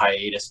bit of a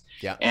hiatus.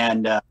 Yeah.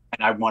 And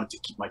I wanted to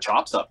keep my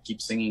chops up,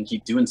 keep singing,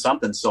 keep doing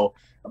something. So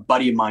a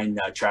buddy of mine,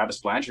 Travis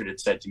Blanchard, had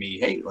said to me,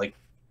 "Hey, like,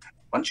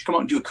 why don't you come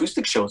out and do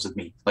acoustic shows with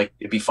me? Like,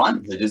 it'd be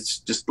fun. It's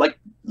just like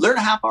learn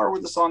a half hour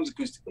worth of songs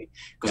acoustically,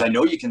 because I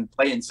know you can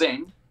play and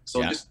sing.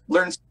 So just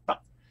learn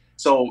stuff."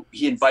 So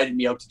he invited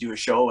me out to do a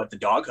show at the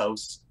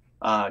Doghouse.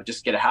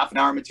 Just get a half an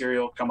hour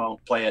material, come out,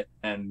 play it,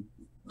 and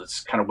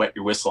let's kind of wet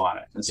your whistle on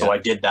it. And so I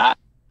did that.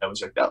 I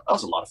was like, that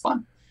was a lot of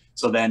fun.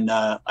 So then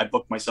I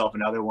booked myself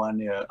another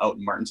one out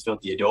in Martinsville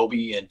at the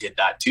Adobe, and did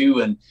that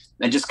too. And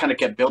just kind of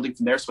kept building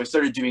from there. So I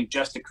started doing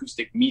just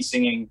acoustic, me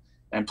singing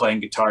and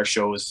playing guitar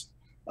shows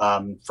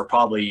for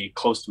probably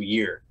close to a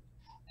year.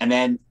 And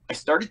then I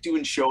started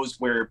doing shows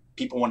where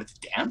people wanted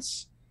to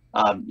dance.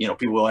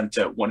 People wanted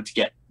to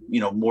get,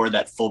 more of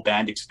that full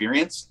band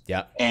experience.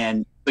 Yeah.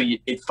 And so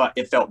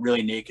it felt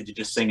really naked to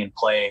just sing and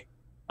play.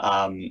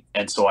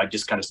 And so I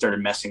just kind of started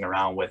messing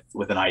around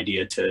with an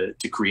idea to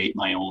create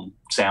my own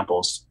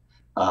samples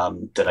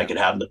that I could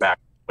have in the back,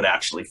 would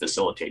actually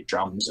facilitate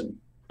drums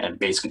and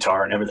bass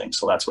guitar and everything.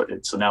 So that's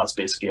so now it's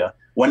basically a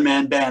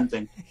one-man band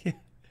thing.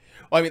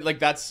 Well, I mean, like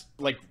that's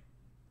like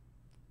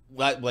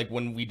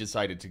when we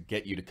decided to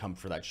get you to come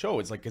for that show,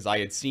 it's like, because I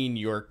had seen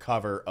your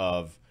cover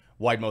of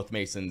Wide Mouth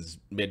Mason's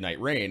Midnight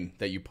Rain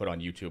that you put on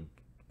YouTube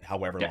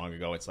however long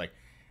ago. It's like,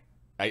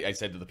 I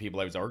said to the people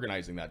I was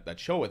organizing that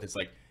show with, it's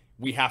like,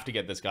 we have to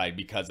get this guy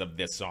because of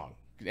this song.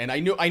 And I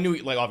knew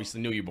like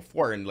obviously knew you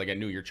before, and like I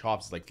knew your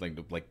chops, like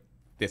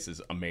this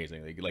is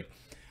amazing.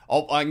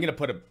 I'm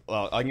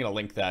gonna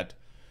link that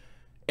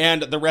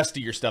and the rest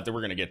of your stuff that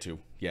we're gonna get to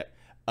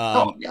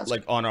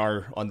like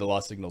on the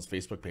Lost Signals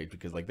Facebook page,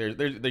 because like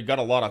they got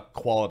a lot of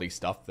quality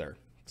stuff there.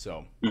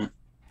 So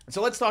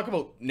so let's talk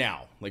about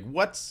now, like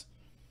what's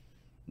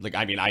like,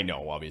 I mean, I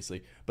know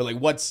obviously, but like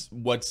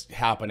what's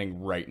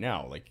happening right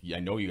now. Like, I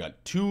know you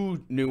got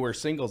 2 newer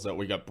singles out.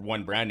 We got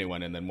one brand new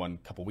one and then one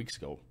a couple weeks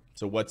ago.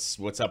 So what's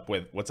up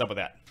with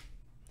that?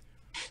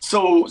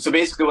 So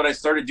basically what I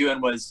started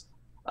doing was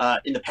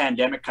in the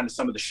pandemic, kind of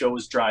some of the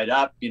shows dried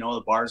up,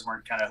 the bars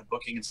weren't kind of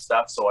booking and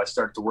stuff. So I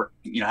started to work,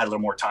 had a little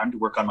more time to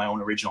work on my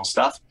own original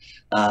stuff.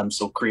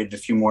 So created a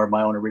few more of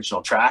my own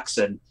original tracks,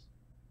 and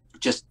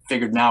just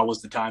figured now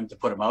was the time to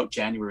put them out.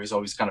 January is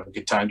always kind of a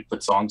good time to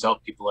put songs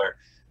out. People are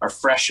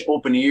fresh,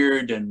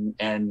 open-eared, and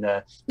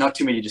not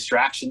too many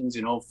distractions.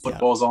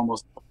 Football's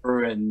almost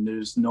over, and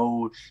there's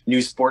no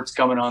new sports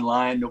coming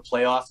online, no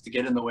playoffs to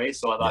get in the way.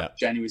 So I thought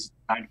January's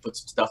the time to put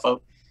some stuff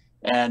out.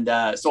 And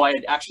so I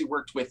had actually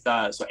worked with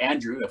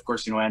Andrew, of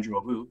course, Andrew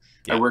Abu.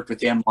 I worked with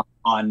him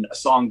on a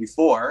song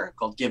before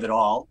called "Give It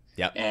All."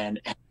 And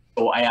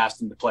so I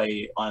asked him to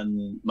play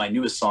on my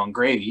newest song,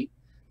 "Gravy."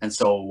 And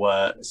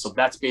so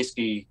that's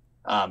basically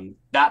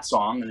that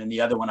song. And then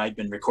the other one I'd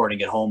been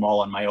recording at home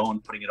all on my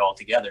own, putting it all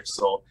together.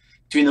 So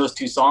between those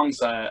 2 songs,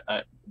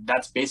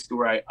 that's basically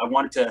where I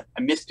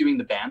missed doing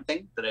the band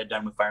thing that I'd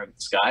done with Firing at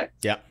the Sky.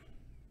 Yeah.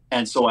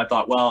 And so I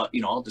thought, well,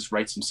 I'll just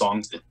write some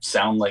songs that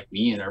sound like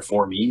me and are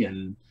for me,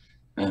 and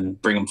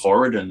bring them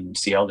forward and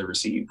see how they're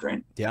received.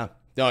 Right. Yeah.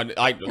 No,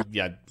 I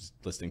was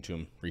listening to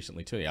him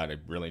recently too. Yeah, I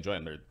really enjoy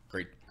them.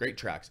 They're great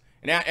tracks.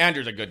 And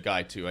Andrew's a good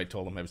guy too. I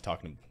told him I was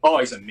talking to him. Oh,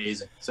 he's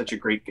amazing. Such a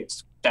great,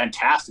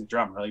 fantastic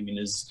drummer. I mean,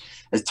 as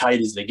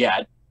tight as they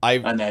get.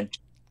 And then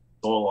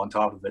solo on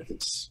top of it.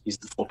 He's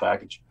the full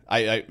package.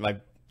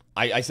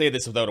 I say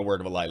this without a word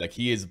of a lie. Like,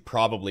 he is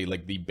probably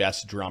like the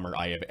best drummer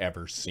I have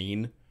ever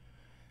seen,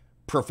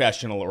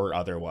 professional or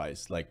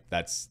otherwise.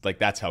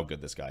 That's how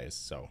good this guy is.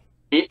 So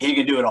he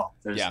can do it all.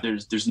 There's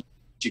nothing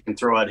you can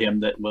throw at him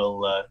that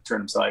will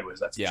turn him sideways.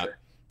 That's for sure.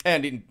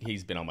 And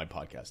he's been on my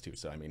podcast too.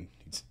 So I mean,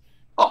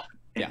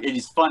 it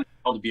is fun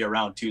to be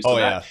around too.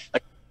 So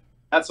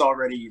that's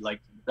already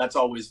that's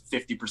always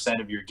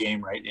 50% of your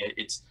game, right?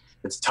 It's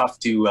tough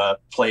to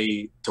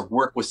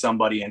work with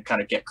somebody and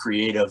kind of get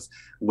creative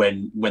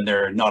when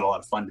they're not a lot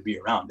of fun to be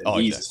around.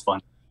 And he's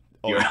fun to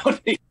be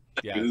around.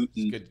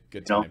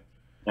 Good time.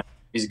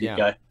 He's a good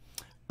guy.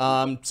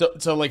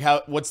 So like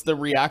what's the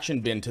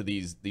reaction been to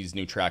these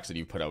new tracks that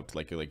you put out?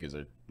 Like is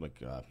it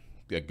like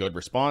a good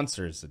response,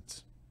 or is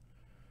it?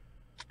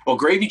 Well,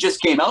 Gravy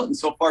just came out, and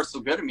so far so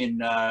good. I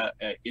mean,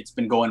 it's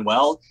been going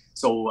well.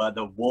 So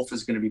the Wolf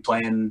is going to be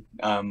playing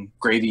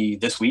Gravy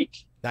this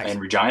week in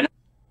Regina.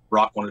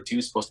 Rock 102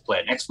 is supposed to play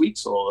it next week,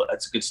 so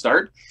that's a good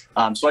start.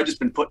 So I just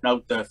been putting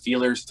out the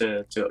feelers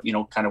to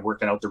kind of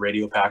working out the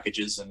radio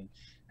packages and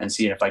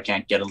seeing if I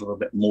can't get a little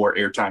bit more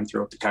airtime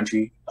throughout the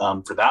country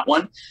for that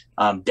one.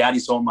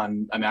 Daddy's Home,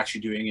 I'm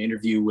actually doing an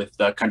interview with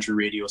Country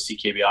Radio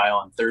CKBI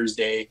on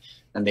Thursday,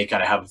 and they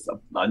kind of have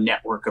a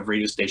network of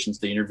radio stations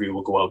the interview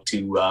will go out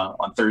to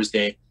on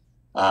Thursday.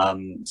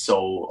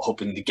 So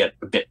hoping to get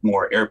a bit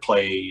more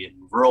airplay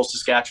in rural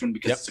Saskatchewan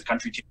because it's a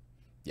country tune.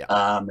 Yeah.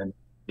 And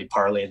they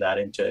parlay that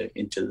into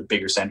the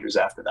bigger centers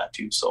after that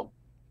too. So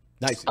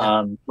nice.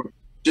 I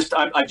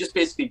just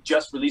basically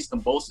just released them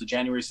both. So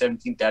January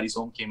 17th, Daddy's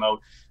Home came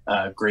out.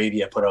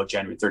 Gravy I put out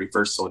January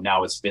 31st. So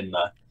now it's been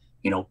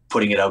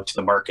putting it out to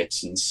the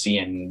markets and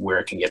seeing where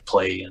it can get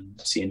play and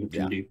seeing who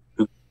can do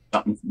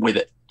something with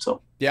it.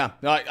 So yeah,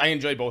 no, I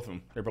enjoy both of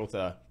them. They're both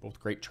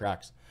great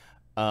tracks.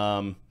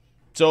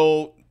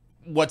 So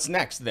what's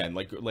next then?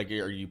 Like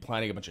are you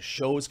planning a bunch of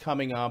shows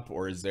coming up,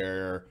 or is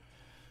there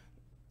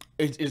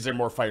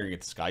more Firing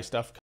at the Sky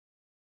stuff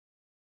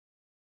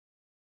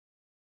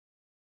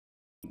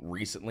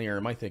recently, or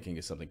am I thinking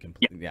of something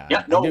completely?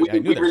 Yeah. No, we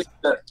really,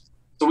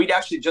 so we'd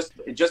actually just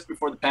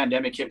before the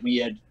pandemic hit,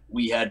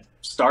 we had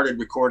started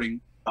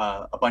recording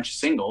a bunch of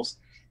singles,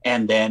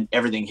 and then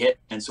everything hit,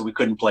 and so we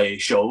couldn't play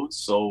shows.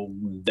 So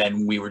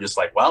then we were just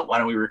like, well, why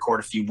don't we record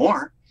a few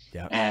more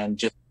and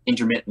just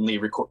intermittently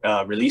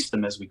release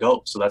them as we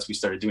go. So that's what we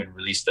started doing.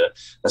 Released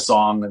a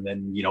song, and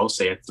then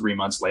say 3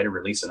 months later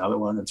release another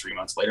one, and 3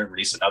 months later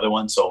release another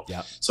one. So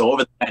so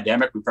over the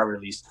pandemic we probably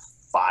released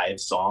 5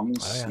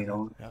 songs.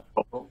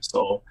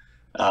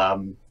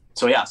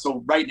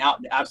 So right now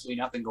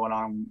absolutely nothing going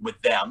on with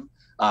them,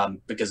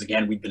 because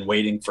again we've been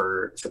waiting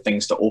for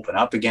things to open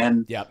up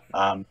again.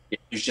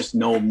 There's just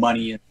no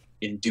money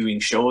in doing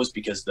shows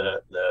because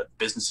the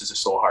businesses are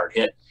so hard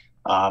hit.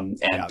 And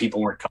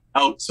people weren't coming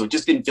out, so it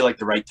just didn't feel like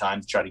the right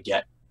time to try to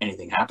get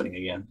anything happening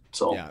again.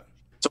 So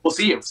we'll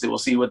see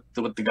what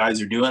the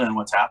guys are doing and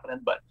what's happening,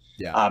 but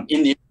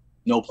in the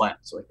no plans.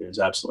 So like there's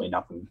absolutely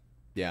nothing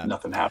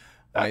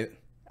happening.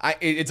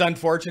 It's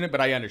unfortunate,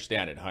 but I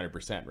understand it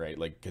 100%, right?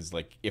 Like, because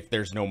like if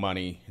there's no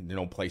money,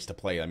 no place to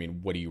play, I mean,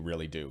 what do you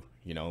really do?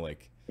 It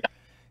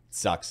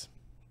sucks.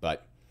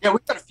 But yeah,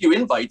 we've got a few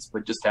invites,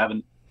 but just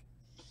haven't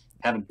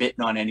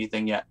bitten on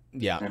anything yet.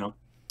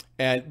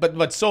 And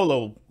but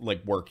solo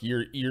like work,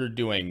 you're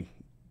doing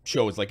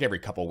shows like every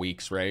couple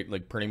weeks, right?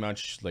 Like pretty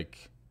much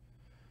like.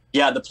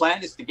 Yeah, the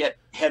plan is to get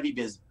heavy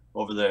busy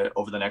over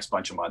the next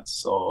bunch of months.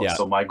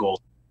 So my goal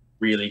is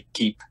really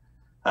keep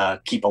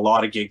a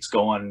lot of gigs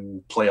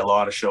going, play a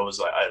lot of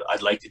shows.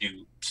 I'd like to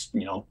do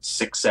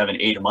 6, 7,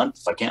 8 a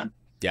month if I can.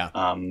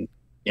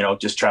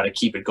 Just try to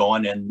keep it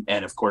going,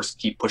 and of course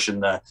keep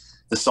pushing the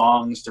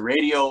songs to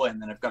radio, and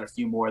then I've got a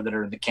few more that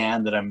are in the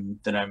can that I'm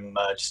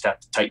just have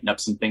to tighten up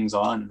some things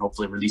on, and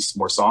hopefully release some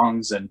more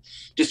songs, and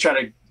just try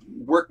to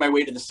work my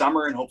way to the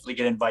summer and hopefully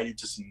get invited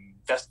to some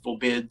festival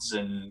bids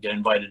and get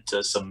invited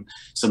to some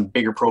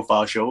bigger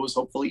profile shows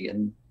hopefully,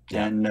 and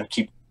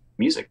keep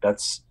music.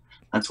 That's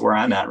where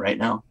I'm at right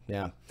now.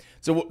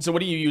 So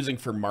what are you using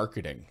for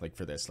marketing, like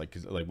for this, like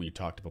 'cause, like we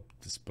talked about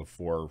this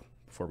before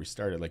we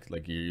started,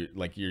 like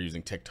you're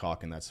using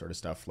TikTok and that sort of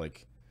stuff,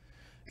 like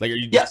are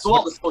you so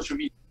all the social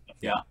media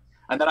stuff,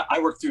 and then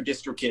I work through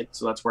DistroKid,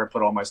 so that's where I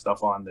put all my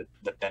stuff on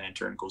that then in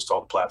turn goes to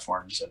all the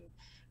platforms,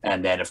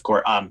 and then of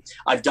course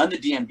I've done the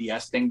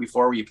DMDS thing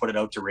before where you put it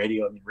out to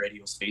radio. I mean,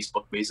 radio's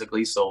Facebook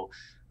basically, so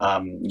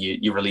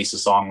you release a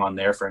song on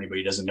there. For anybody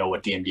who doesn't know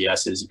what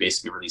DMDS is, you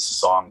basically release a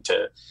song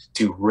to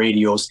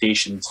radio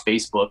stations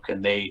Facebook,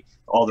 and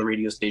all the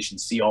radio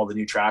stations see all the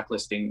new track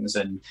listings,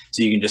 and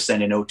so you can just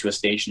send a note to a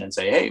station and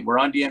say, hey, we're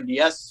on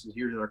DMDS,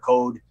 here's our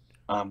code,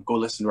 go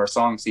listen to our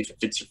song, see if it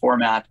fits your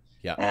format,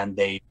 and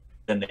then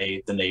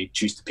they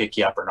choose to pick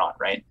you up or not,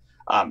 right?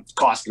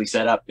 Costly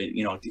setup,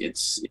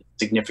 it's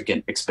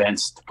significant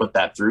expense to put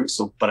that through.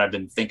 So, but I've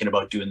been thinking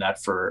about doing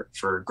that for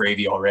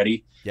Gravy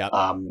already.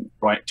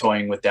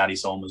 Toying with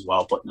Daddy's Home as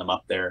well, putting them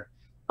up there.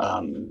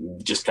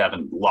 Just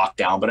haven't locked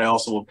down, but I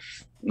also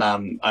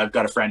I've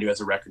got a friend who has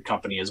a record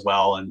company as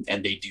well, and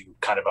they do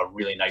kind of a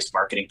really nice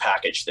marketing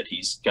package that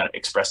he's got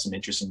expressed some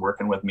interest in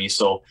working with me.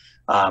 So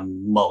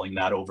mulling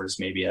that over is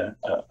maybe a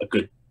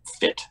good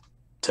fit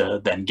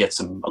to then get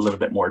a little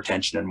bit more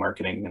attention and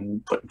marketing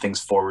and putting things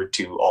forward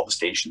to all the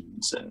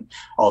stations and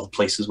all the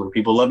places where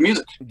people love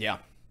music.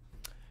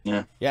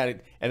 And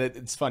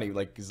it's funny,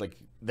 like, cause like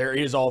there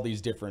is all these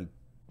different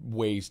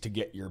ways to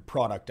get your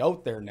product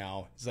out there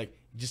now. It's like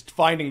just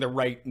finding the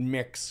right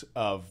mix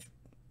of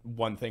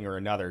one thing or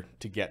another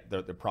to get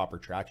the proper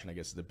traction, I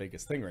guess, is the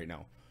biggest thing right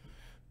now.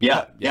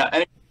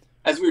 And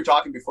as we were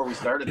talking before we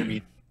started, I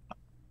mean,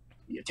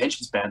 the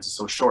attention spans are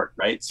so short,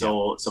 right?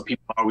 So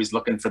people are always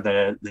looking for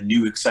the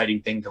new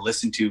exciting thing to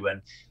listen to,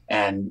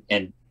 and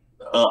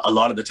a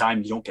lot of the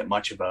time you don't get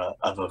much of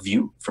a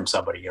view from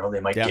somebody. You know, they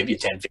might give you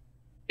 10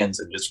 seconds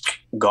and just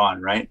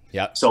gone, right?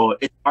 Yeah. So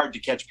it's hard to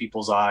catch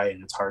people's eye,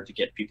 and it's hard to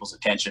get people's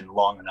attention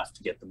long enough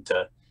to get them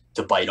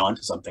to bite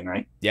onto something,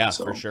 right? Yeah,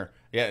 so, for sure.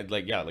 Yeah,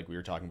 like we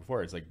were talking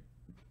before. It's like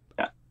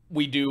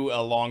we do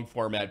a long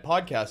format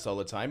podcast all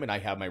the time, and I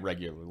have my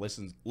regular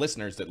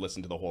listeners that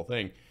listen to the whole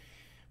thing,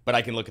 but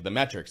I can look at the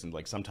metrics, and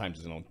like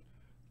sometimes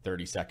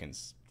 30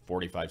 seconds,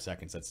 45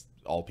 seconds, that's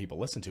all people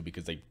listen to,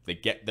 because they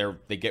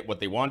get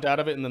what they want out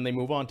of it, and then they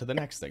move on to the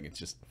next thing. It's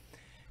just,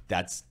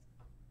 that's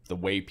the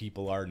way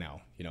people are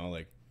now, you know,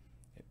 like.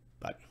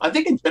 But I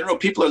think in general,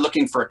 people are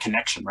looking for a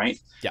connection, right?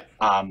 Yeah.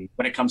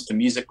 When it comes to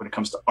music, when it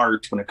comes to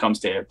art, when it comes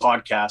to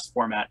podcast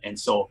format. And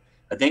so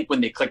I think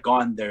when they click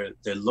on, they're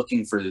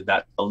looking for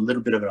that, a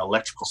little bit of an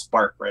electrical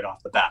spark right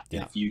off the bat. Yeah.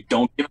 And if you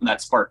don't give them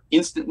that spark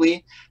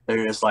instantly,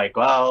 they're just like,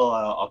 well,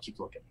 I'll keep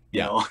looking.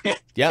 You know?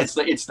 Yeah. It's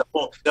the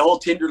whole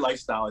Tinder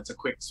lifestyle. It's a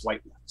quick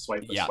swipe left,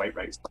 swipe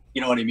right.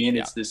 You know what I mean?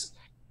 Yeah. It's this,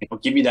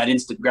 give me that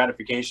instant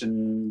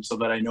gratification so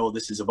that I know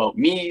this is about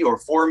me or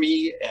for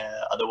me.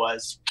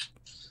 Otherwise,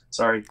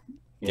 sorry.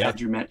 You had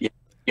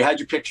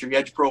your picture, you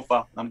had your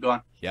profile. I'm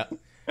gone. Yeah.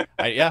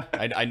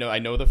 I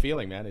know the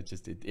feeling, man. It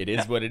just, it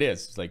is what it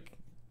is. It's like,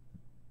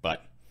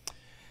 but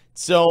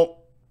so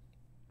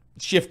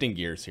shifting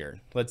gears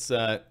here. Let's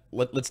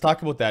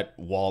talk about that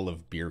wall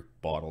of beer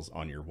bottles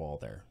on your wall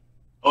there.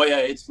 Oh yeah,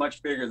 it's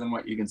much bigger than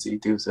what you can see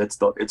too. So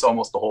it's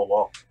almost the whole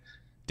wall.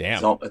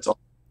 Damn. It's all,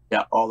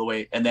 all the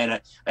way. And then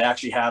I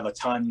actually have a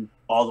ton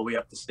all the way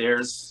up the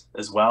stairs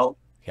as well.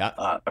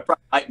 Yeah.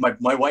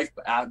 My wife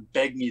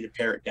begged me to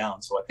pare it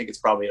down, so I think it's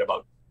probably at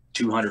about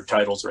 200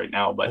 titles right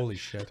now. But holy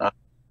shit, I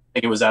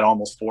think it was at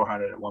almost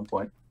 400 at one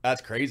point.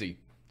 That's crazy.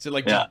 So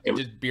like,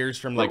 just beers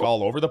from like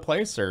all over the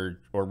place, or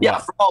what? Yeah,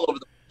 from all over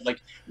the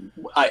like.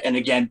 And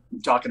again,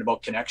 talking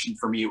about connection,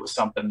 for me, it was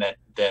something that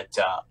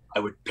I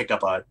would pick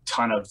up a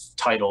ton of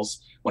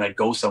titles when I'd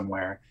go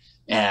somewhere.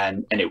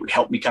 And it would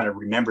help me kind of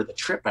remember the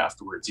trip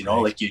afterwards, you know,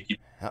 right. Like you'd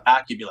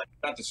back, you'd be like,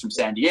 I got this from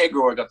San Diego,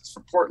 or I got this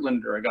from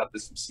Portland, or I got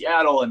this from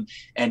Seattle.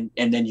 And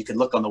then you could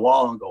look on the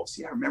wall and go,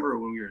 see, I remember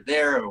when we were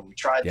there, or we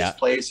tried this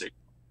place.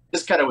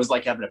 This kind of was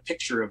like having a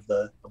picture of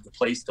the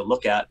place to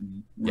look at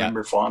and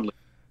remember fondly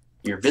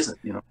your visit,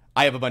 you know.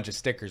 I have a bunch of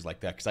stickers like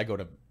that, because I go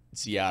to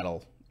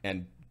Seattle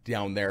and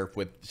down there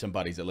with some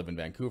buddies that live in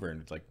Vancouver,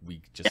 and it's like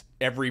we just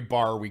every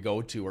bar we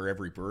go to or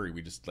every brewery,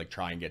 we just like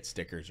try and get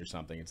stickers or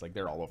something. It's like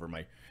they're all over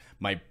my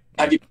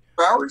Have you been to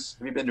Browers?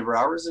 Have you been to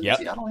Browers in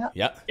Seattle?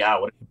 Yeah.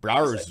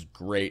 Browers is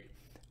great.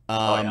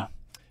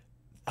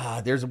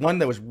 There's one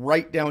that was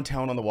right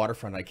downtown on the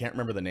waterfront. I can't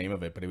remember the name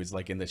of it, but it was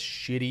like in this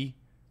shitty,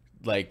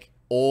 like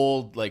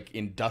old, like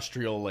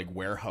industrial, like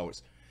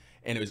warehouse,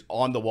 and it was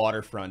on the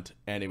waterfront,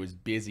 and it was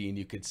busy, and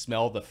you could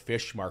smell the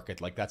fish market.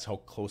 Like that's how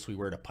close we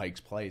were to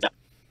Pike's Place.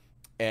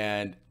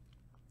 And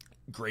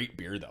great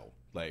beer though.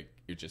 Like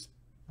you're just,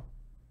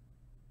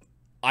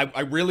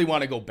 I really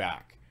want to go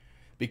back,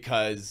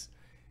 because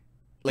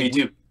like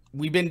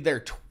we've been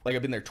there,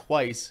 I've been there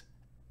twice,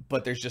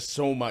 but there's just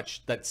so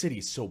much. That city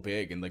is so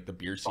big, and like the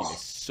beer scene is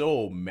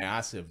so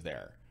massive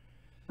there.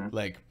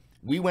 Like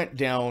we went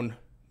down,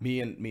 me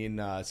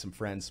and some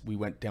friends, we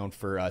went down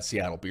for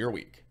Seattle Beer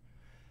Week,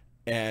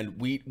 and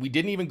we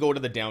didn't even go to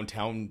the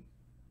downtown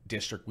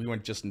district. We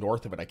went just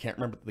north of it. I can't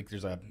remember, like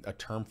there's a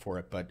term for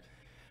it, but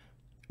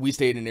we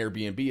stayed in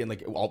Airbnb, and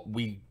like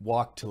we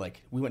went to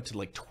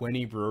like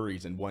 20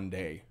 breweries in one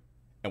day,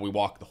 and we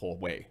walked the whole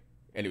way,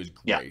 and it was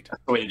great.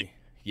 I mean,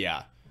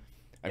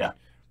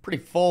 pretty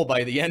full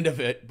by the end of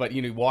it, but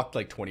you know, walked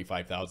like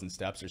 25,000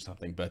 steps or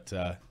something. But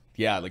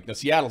like no,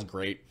 Seattle's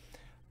great.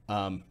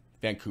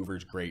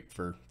 Vancouver's great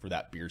for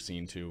that beer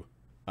scene too.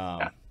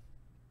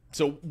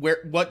 So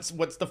what's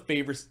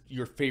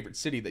your favorite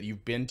city that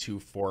you've been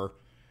to for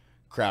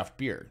craft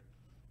beer?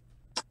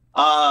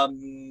 I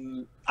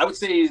would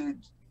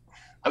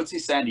say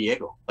San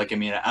Diego. Like, I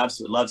mean, I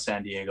absolutely love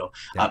San Diego.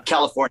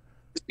 California,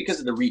 just because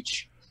of the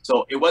reach.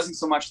 So it wasn't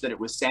so much that it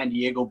was San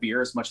Diego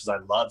beer as much as I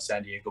love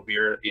San Diego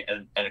beer,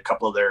 and a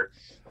couple of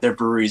their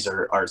breweries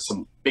are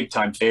some big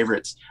time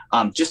favorites.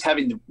 Just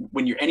having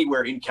when you're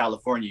anywhere in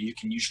California, you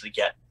can usually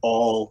get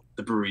all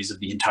the breweries of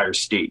the entire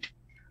state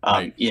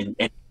in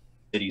any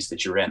cities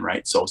that you're in,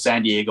 right? So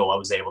San Diego, I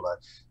was able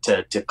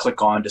to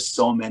click on to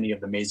so many of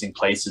the amazing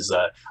places,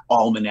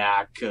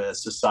 Almanac,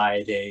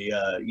 Society,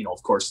 you know,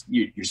 of course,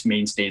 your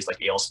mainstays like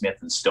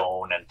AleSmith and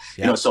Stone, and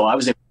you know, so I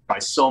was able to try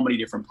so many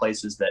different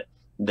places that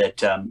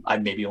I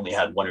maybe only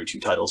had one or two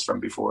titles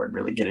from before, and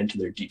really get into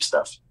their deep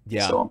stuff.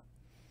 So,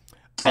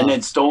 and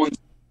then Stone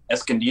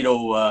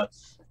Escondido,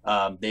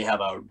 they have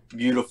a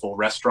beautiful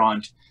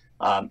restaurant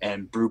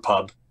and brew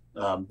pub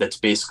that's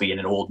basically in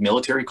an old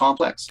military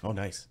complex. Oh,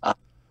 nice.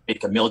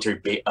 Like a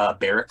military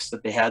barracks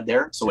that they had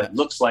there. So it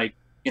looks like,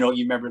 you know,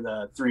 you remember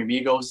the Three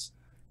Amigos?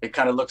 It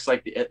kind of looks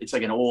like it's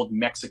like an old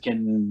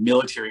Mexican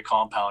military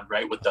compound,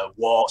 right? With the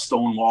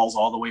stone walls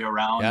all the way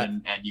around,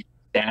 and you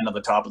stand on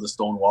the top of the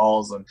stone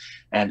walls,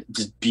 and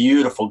just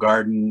beautiful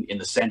garden in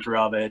the center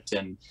of it,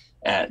 and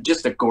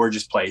just a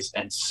gorgeous place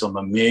and some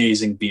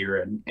amazing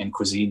beer and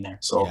cuisine there.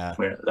 So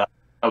that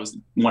was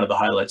one of the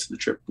highlights of the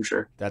trip for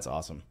sure. That's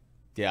awesome.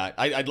 Yeah,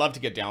 I'd love to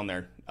get down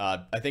there.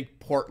 I think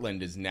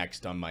Portland is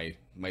next on my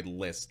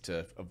list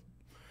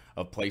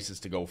of places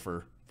to go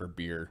for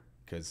beer.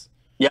 Because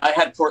I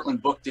had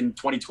Portland booked in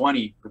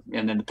 2020,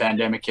 and then the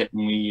pandemic hit,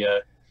 and we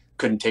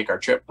couldn't take our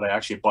trip. But I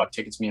actually bought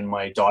tickets. Me and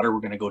my daughter were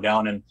going to go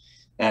down,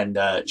 and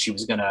she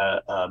was going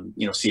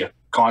to see a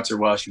concert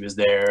while she was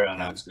there,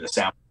 and I was going to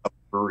sample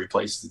brewery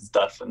places and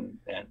stuff, and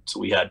so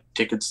we had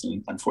tickets,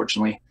 and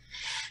unfortunately,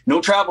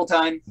 no travel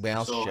time.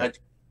 Well, so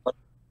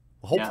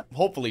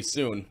hopefully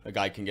soon a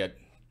guy can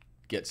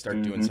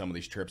start doing some of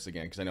these trips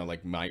again, because I know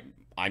like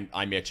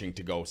I'm itching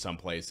to go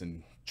someplace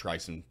and try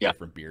some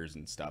different beers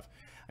and stuff.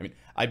 I mean,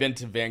 I've been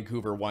to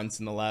Vancouver once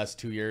in the last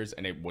 2 years,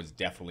 and it was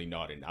definitely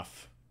not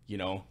enough, you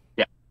know.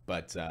 Yeah.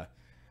 But well,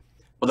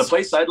 the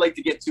place I'd like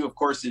to get to, of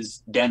course,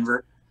 is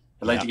Denver.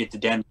 I'd like to get to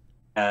Denver.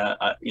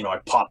 You know, I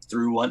popped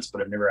through once,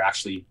 but I've never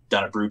actually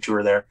done a brew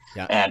tour there.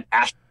 Yeah. And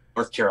Asheville,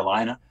 North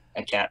Carolina,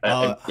 I can't.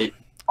 It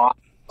talked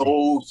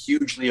so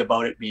hugely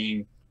about it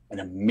being an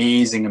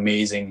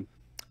amazing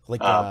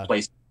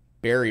place.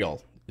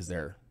 Burial is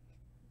there.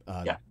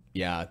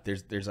 Yeah,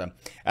 there's a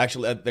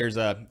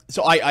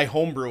so I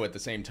homebrew at the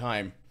same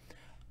time.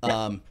 There's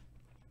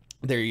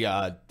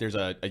a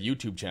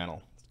YouTube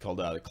channel called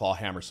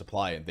Clawhammer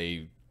Supply, and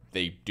they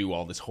do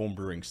all this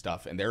homebrewing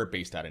stuff, and they're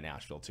based out of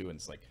Nashville too, and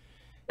it's like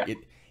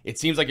it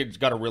seems like it's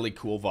got a really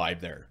cool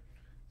vibe there.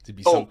 To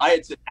be I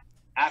had said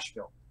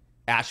Asheville,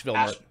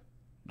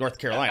 North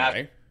Carolina,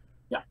 right?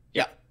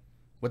 Yeah.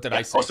 What did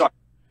I say? Oh, sorry,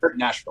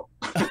 Nashville.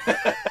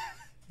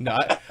 No,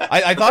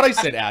 I thought I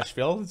said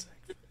Asheville.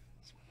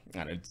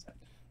 I don't know,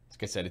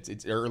 like I said,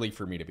 it's early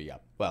for me to be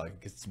up. Well,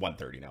 it's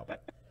 1:30 now,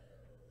 but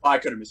I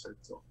could have misheard.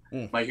 So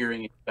my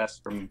hearing is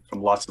best from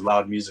lots of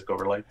loud music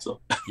over light. So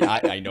yeah,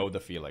 I know the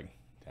feeling.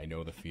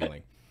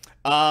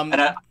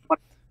 And I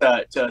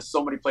to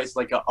so many places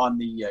like on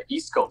the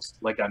East Coast.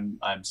 Like I'm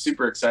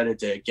super excited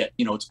to get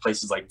to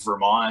places like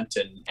Vermont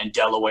and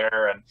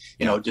Delaware, and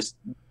you know, just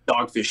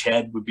Dogfish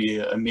Head would be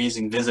an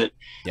amazing visit.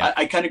 Yeah.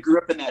 I kind of grew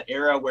up in that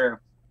era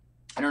where,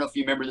 I don't know if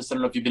you remember this, I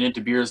don't know if you've been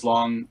into beer as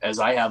long as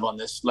I have on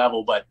this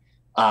level, but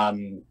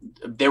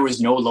there was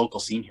no local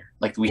scene here.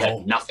 Like we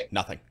had nothing.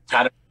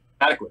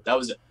 Padaquid, that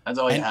was it. That's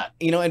all I had.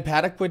 You know, and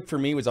Padaquid for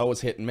me was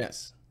always hit and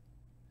miss.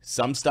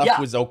 Some stuff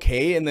was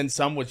okay, and then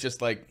some was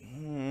just like,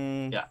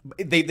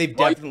 they've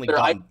definitely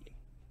gotten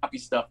happy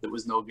stuff that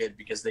was no good,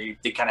 because they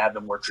kind of had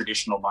the more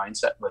traditional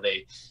mindset where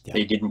they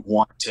didn't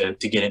want to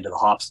get into the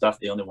hop stuff.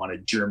 They only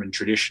wanted German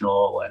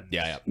traditional and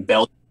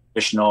Belgian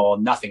traditional,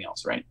 nothing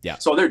else, right? Yeah.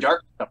 So their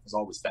dark stuff was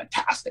always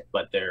fantastic,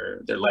 but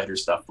their lighter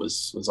stuff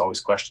was always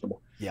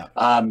questionable. Yeah.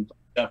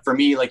 For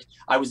me, like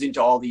I was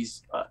into all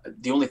these.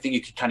 The only thing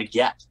you could kind of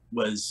get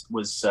was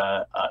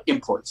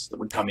imports that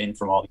would come in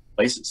from all these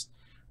places.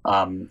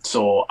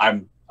 So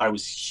I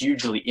was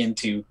hugely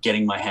into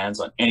getting my hands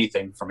on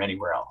anything from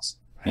anywhere else.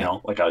 You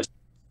know, like I was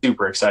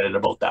super excited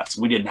about that.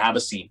 So we didn't have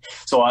a scene.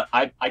 So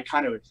I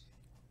kind of,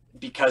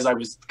 because I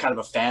was kind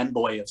of a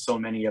fanboy of so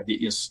many of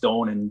the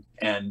Stone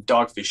and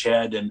Dogfish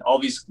Head and all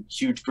these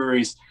huge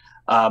breweries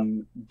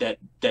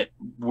that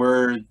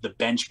were the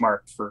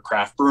benchmark for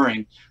craft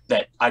brewing,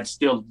 that I'd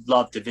still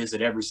love to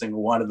visit every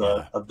single one of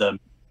the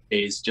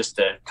days, just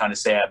to kind of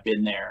say I've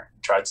been there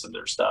and tried some of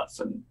their stuff.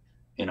 And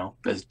you know,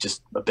 there's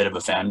just a bit of a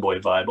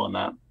fanboy vibe on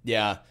that.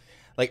 Yeah,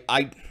 like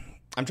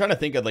I'm trying to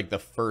think of like the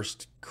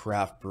first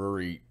craft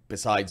brewery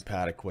besides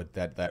Padaquid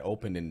that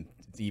opened in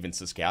even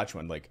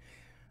Saskatchewan. Like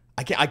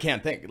I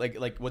can't think.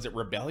 Like was it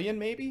Rebellion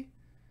maybe?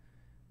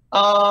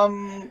 I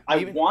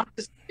want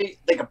to say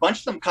like a bunch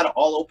of them kind of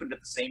all opened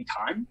at the same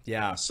time.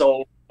 Yeah.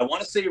 So I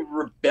want to say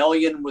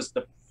Rebellion was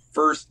the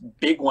first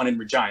big one in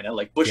Regina.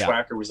 Like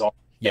Bushwhacker was all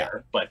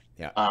there, but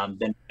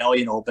then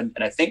Rebellion opened,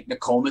 and I think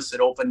Nokomis had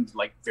opened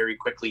like very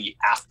quickly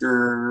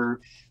after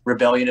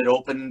Rebellion had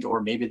opened, or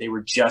maybe they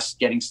were just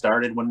getting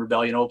started when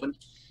Rebellion opened.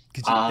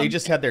 They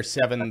just had their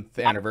 7th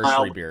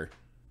anniversary beer.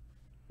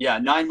 Yeah,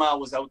 9 Mile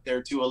was out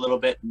there too a little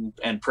bit,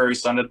 and Prairie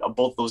Sun,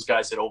 both those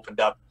guys had opened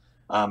up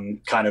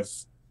kind of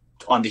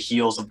on the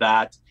heels of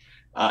that.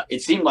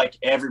 It seemed like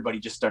everybody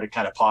just started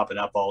kind of popping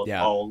up all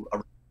around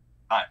the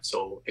time.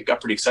 So it got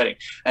pretty exciting.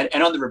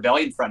 And on the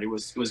Rebellion front, it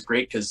was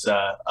great because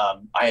I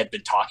had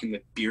been talking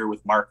with beer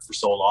with Mark for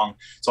so long.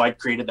 So I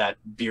created that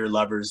Beer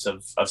Lovers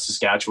of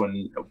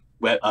Saskatchewan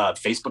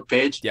Facebook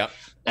page. Yeah.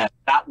 And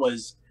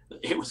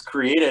it was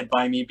created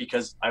by me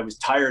because I was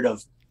tired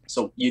of,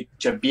 so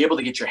to be able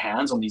to get your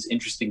hands on these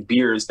interesting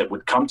beers that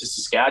would come to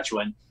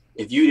Saskatchewan,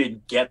 if you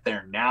didn't get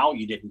there now,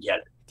 you didn't get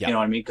it. Yeah. You know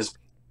what I mean? Because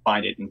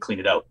find it and clean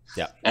it out.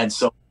 Yeah. And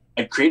so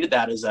I created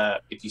that as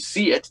if you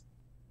see it,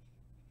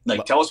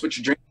 like tell us what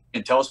you're drinking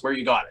and tell us where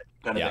you got it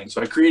kind of thing.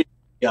 So I created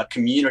a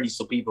community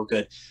so people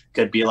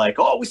could be like,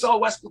 oh, we saw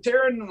West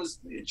Lateran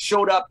it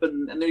showed up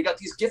and they got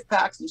these gift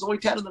packs. There's only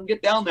 10 of them,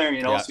 get down there,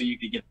 you know, so you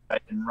could get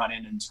and run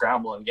in and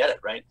scramble and get it.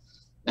 Right.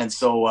 And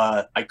so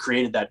I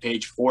created that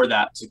page for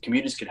that so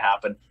communities could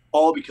happen,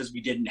 all because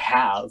we didn't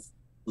have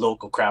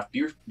local craft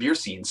beer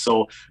scene.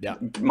 So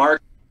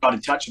Mark got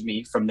in touch with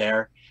me from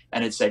there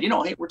and had said,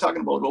 hey, we're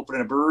talking about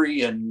opening a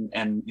brewery, and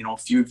a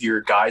few of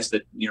your guys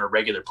that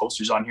regular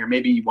posters on here,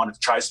 maybe you want to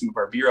try some of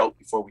our beer out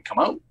before we come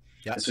out.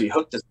 And so he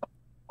hooked us up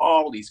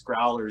all these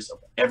growlers of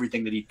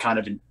everything that he'd kind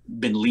of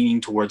been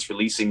leaning towards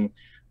releasing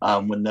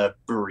when the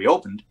brewery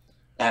opened.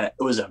 And it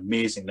was an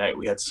amazing night.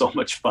 We had so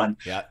much fun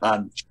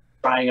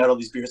trying out all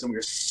these beers, and we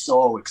were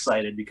so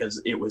excited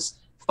because it was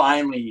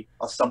finally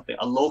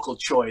a local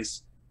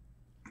choice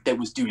that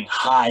was doing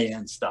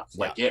high-end stuff.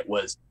 Like, it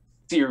was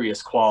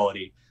serious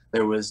quality.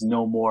 There was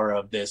no more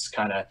of this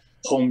kind of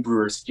home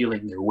brewers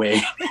feeling their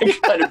way.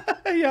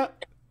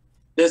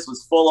 This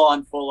was full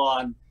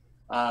on.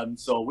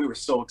 So we were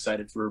so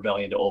excited for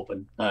Rebellion to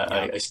open.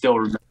 I still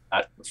remember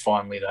that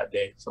fondly that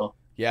day. So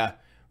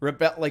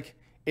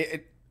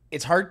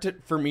it's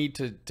hard for me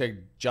to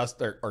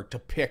just or to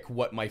pick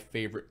what my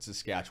favorite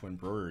Saskatchewan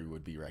brewery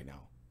would be right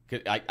now.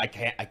 I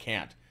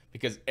can't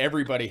because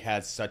everybody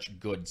has such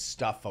good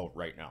stuff out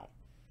right now.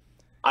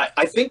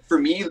 I think for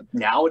me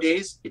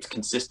nowadays it's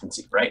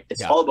consistency, right?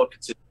 It's all about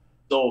consistency.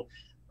 So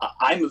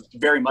I'm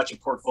very much a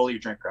portfolio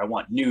drinker. I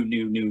want new.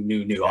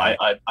 Yeah.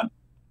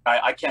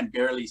 I can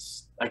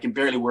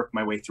barely work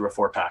my way through a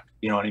 4-pack.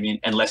 You know what I mean?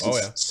 Unless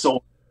it's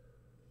so.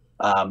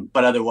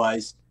 But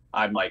otherwise,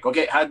 I'm like,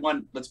 okay, had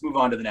one. Let's move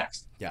on to the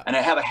next. Yeah. And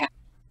I have a handful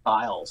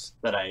of styles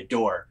that I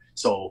adore.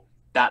 So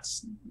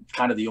that's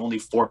kind of the only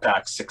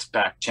 4-pack,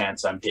 6-pack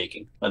chance I'm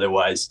taking.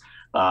 Otherwise,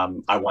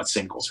 I want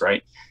singles,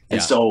 right?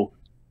 And so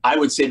I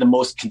would say the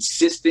most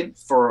consistent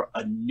for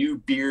a new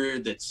beer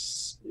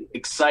that's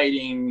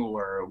exciting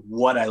or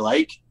what I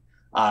like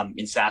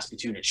in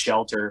Saskatoon, it's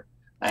Shelter,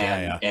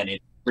 and in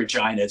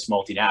Regina, it's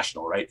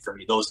Multinational, right? For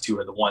me, those two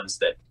are the ones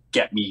that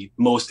get me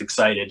most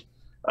excited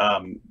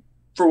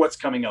for what's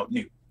coming out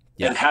new.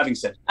 And having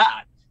said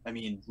that, I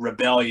mean,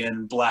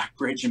 Rebellion, Black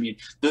Bridge, I mean,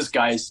 those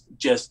guys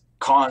just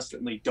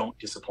constantly don't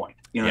disappoint.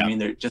 You know what I mean?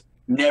 They're just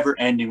never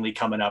endingly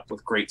coming up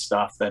with great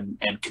stuff and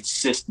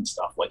consistent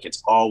stuff. Like,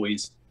 it's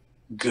always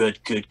good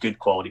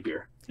quality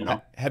beer.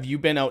 Have you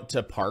been out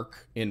to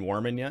Park in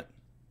Warman yet?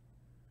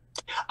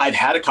 I've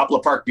had a couple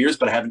of Park beers,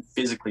 but I haven't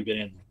physically been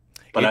in.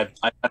 But I've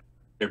had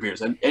their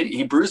beers, and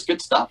he brews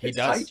good stuff. It's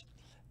tight.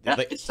 Yeah,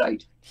 it's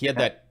tight. He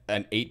had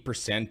an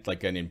 8%,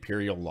 like an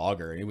Imperial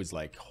Lager, and it was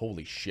like,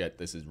 holy shit,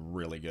 this is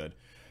really good.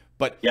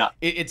 But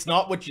it's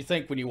not what you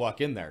think when you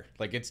walk in there.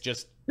 Like, it's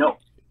just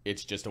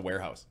it's just a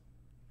warehouse.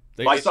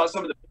 I saw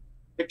some of the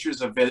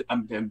pictures of it.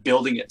 I'm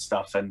building it and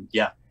stuff, and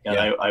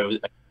I was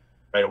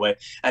right away.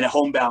 And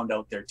Homebound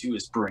out there too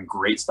is brewing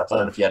great stuff. I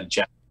don't know if you had a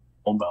chat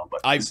Homebound,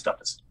 but this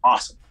stuff is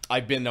awesome.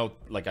 I've been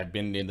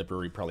in the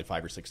brewery probably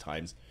 5 or 6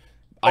 times.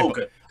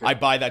 Good. I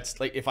buy that.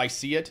 Like, if I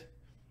see it,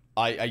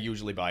 I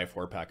usually buy a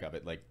 4-pack of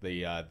it. Like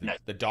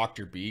the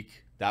Dr.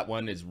 Beak, that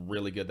one is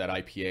really good. That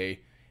IPA,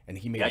 and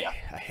he made a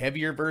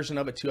heavier version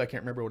of it too. I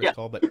can't remember what it's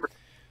called, but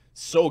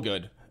so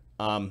good.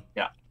 Actually,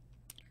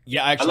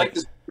 I like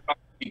this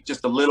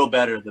just a little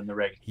better than the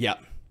regular. Yeah,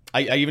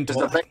 I even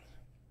told.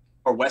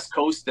 Or West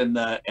Coast and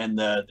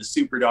the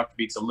Super Dr.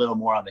 Beak's a little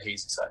more on the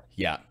hazy side.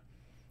 Yeah.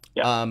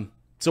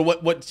 So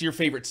what's your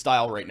favorite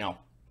style right now?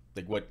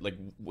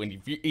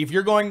 If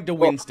you're going to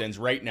Winston's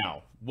right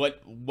now,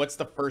 what's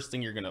the first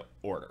thing you're gonna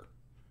order?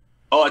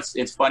 Oh,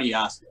 it's funny you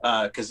ask,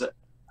 because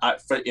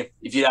if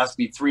you'd asked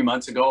me 3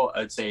 months ago,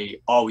 I'd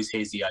say always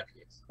hazy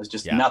IPAs. It's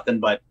just nothing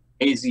but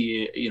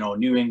hazy.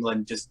 New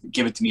England, just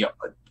give it to me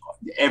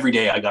every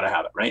day. I gotta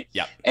have it, right?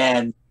 Yeah.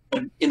 And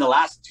in the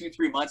last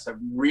 2-3 months, I'm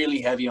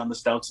really heavy on the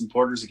stouts and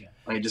porters again.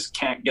 I just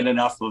can't get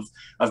enough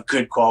of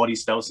good quality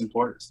stouts and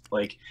porters.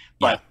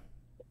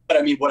 But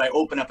I mean, would I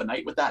open up a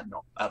night with that?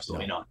 No,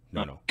 absolutely not.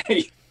 No.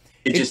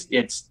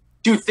 It's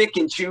too thick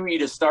and chewy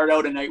to start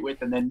out a night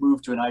with, and then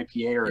move to an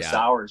IPA or a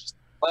sour. It's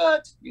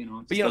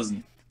just,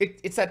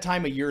 it's that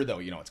time of year though.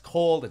 It's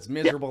cold, it's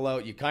miserable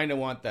out. You kind of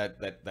want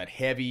that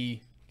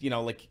heavy.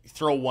 Like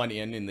throw one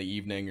in the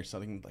evening or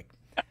something like.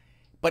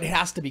 But it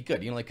has to be good.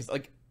 Because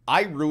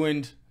I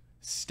ruined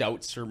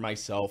stouts for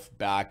myself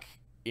back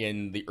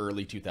in the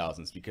early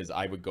 2000s because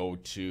I would go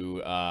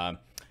to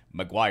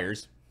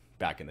McGuire's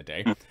back in the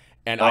day,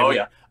 and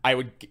I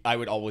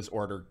would always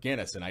order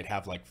Guinness, and I'd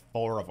have like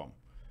 4 of them,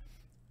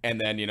 and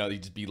then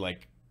they'd just be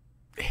like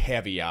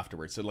heavy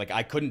afterwards. So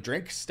I couldn't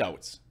drink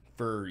stouts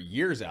for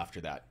years after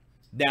that.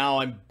 Now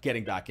I'm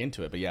getting back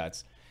into it,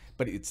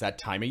 but it's that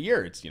time of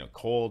year. It's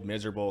cold,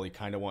 miserable. You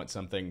kind of want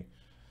something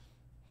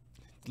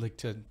like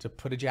to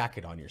put a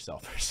jacket on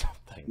yourself or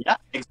something. Yeah,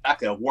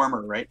 exactly. A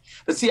warmer, right?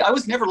 But see, I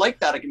was never like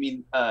that. I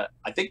mean, I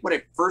think when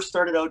I first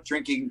started out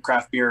drinking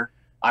craft beer,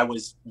 I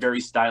was very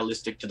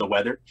stylistic to the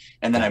weather.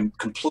 And then I'm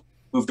completely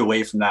moved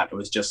away from that. It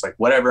was just like,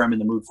 whatever I'm in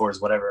the mood for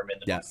is whatever I'm in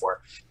the mood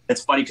for.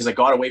 It's funny because I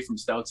got away from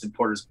stouts and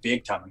porters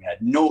big time. I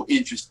had no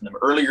interest in them.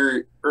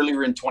 Earlier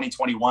in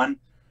 2021,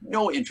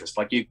 no interest.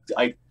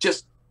 I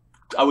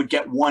would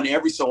get one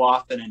every so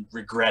often and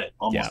regret it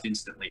almost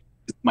instantly.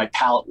 My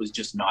palate was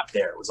just not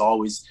there. It was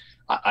always,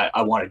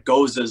 I wanted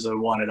gozas, I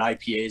wanted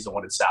IPAs, I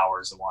wanted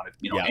sours, I wanted,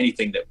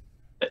 anything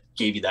that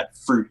gave you that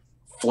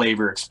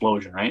flavor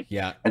explosion, right?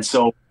 Yeah. And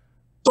so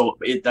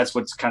that's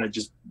what's kind of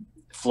just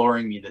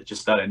flooring me, that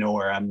just out of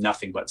nowhere I'm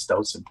nothing but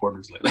stouts and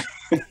porters lately.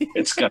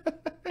 It's got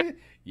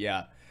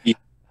yeah,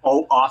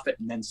 off it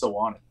and then so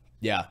on it.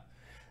 Yeah,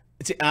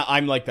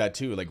 I'm like that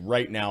too. Like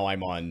right now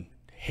I'm on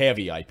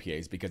heavy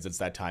IPAs because it's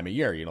that time of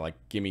year, you know, like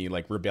give me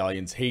like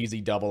Rebellion's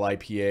hazy double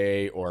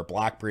IPA or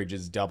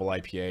Blackbridge's double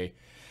IPA,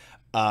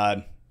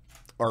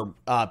 or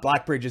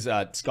Blackbridge's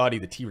Scotty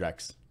the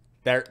T-Rex.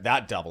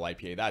 That double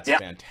IPA, that's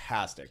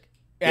fantastic.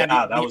 And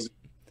that was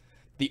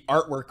the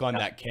artwork on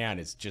that can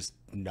is just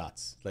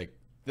nuts. Like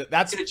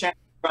that's get a chance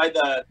to try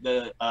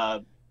the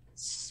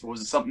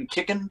was it something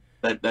kicking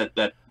that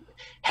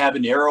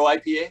habanero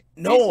IPA?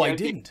 No, I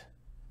didn't.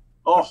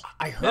 Oh,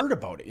 I heard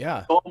about it.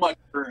 Yeah. So much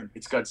burn.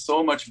 It's got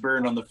so much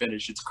burn on the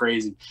finish. It's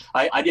crazy.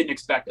 I didn't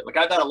expect it. Like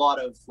I've had a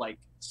lot of like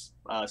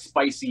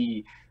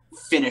spicy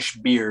Finnish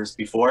beers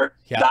before.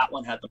 Yeah. That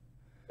one had the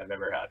I've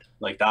ever had.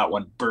 Like that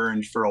one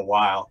burned for a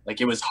while.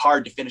 Like it was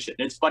hard to finish it.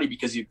 And it's funny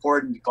because you pour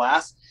it in the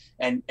glass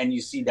and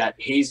you see that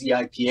hazy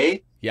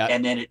IPA. Yeah.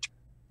 And then it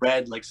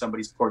red like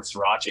somebody's poured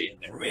sriracha in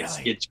there.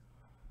 Really?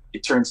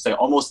 It turns to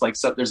almost like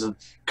there's a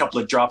couple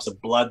of drops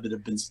of blood that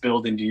have been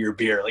spilled into your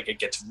beer. Like it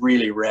gets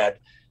really red.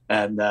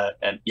 And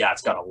yeah,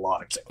 it's got a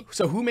lot of kick.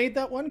 So who made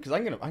that one? Because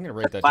I'm gonna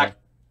write that down.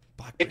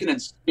 Kicking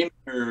and Screaming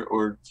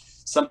or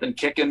something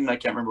kicking. I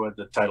can't remember what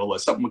the title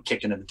was. Something with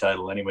kicking in the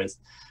title, anyways.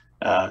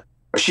 Or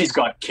She's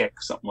Got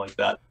Kick, something like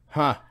that.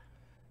 Huh.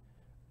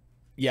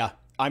 Yeah,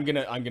 I'm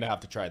gonna have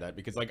to try that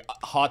because like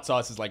hot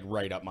sauce is like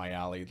right up my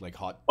alley. Like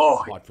hot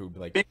food.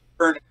 Like big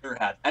burn in your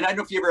head. And I don't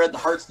know if you ever had the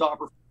Heartstopper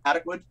from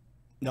Adequate.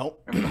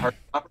 Nope. Remember the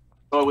Heartstopper?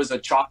 So it was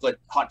a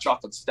hot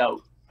chocolate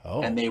stout.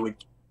 Oh. And they would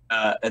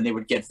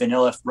get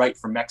vanilla right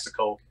from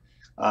Mexico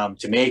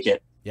to make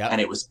it. Yeah. And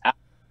it was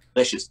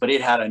delicious, but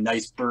it had a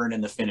nice burn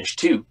in the finish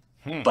too.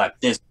 But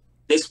this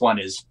one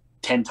is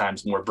 10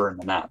 times more burn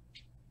than that.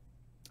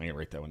 I'm gonna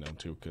write that one down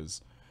too,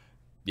 because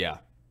yeah.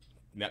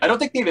 I don't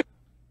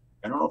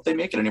know if they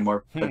make it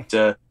anymore. But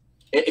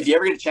if you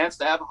ever get a chance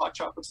to have a hot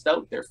chocolate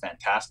stout, they're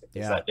fantastic.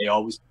 Yeah. That they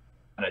always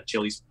kind of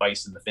chili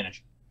spice in the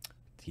finish.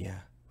 Yeah.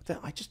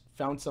 I just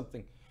found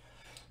something.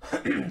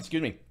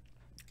 Excuse me.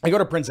 I go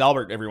to Prince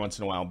Albert every once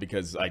in a while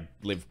because I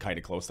live kind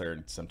of close there,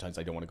 and sometimes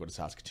I don't want to go to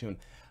Saskatoon.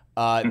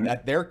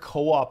 At their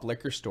co-op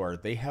liquor store,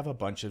 they have a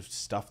bunch of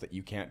stuff that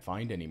you can't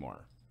find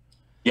anymore.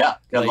 Yeah,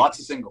 like, lots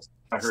of singles.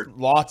 I heard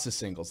lots of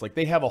singles. Like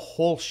they have a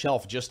whole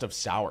shelf just of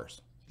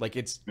sours. Like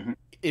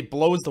it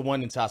blows the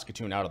one in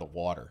Saskatoon out of the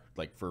water.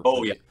 Like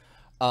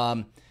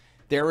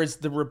there is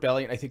the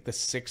Rebellion. I think the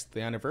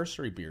 6th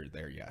anniversary beer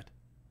there yet.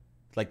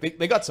 Like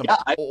they got some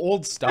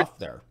old stuff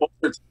there.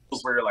 Where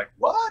you're like,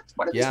 what?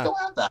 Why do they still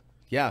have that?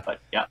 Yeah. But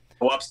yeah,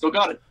 co-op still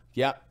got it.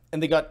 Yeah.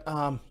 And they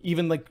got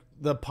even like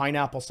the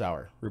pineapple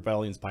sour,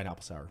 Rebellion's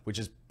pineapple sour, which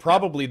is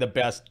probably the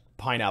best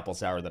pineapple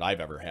sour that I've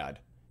ever had.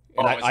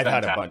 And I've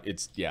had a bunch.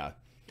 It's yeah.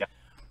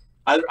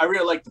 I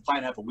really like the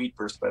pineapple wheat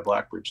burst by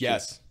Blackbridge.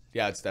 Yes. Too.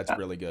 Yeah, that's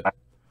really good.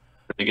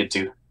 Really good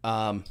too.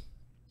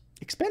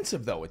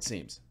 Expensive though, it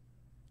seems.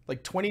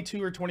 Like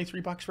 $22 or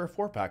 $23 for a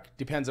 4-pack.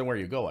 Depends on where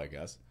you go, I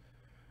guess.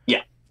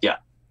 Yeah.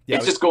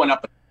 It's just going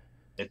up.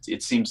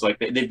 It seems like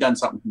they've done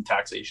something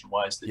taxation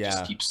wise that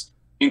just keeps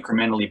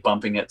incrementally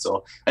bumping it.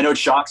 So I know it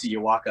shocks you.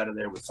 You walk out of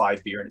there with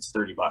 5 beer and it's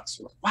 $30.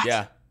 You're like, what?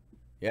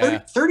 Yeah.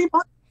 30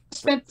 bucks? I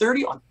spent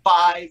 30 on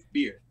 5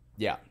 beer.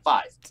 Yeah.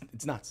 5.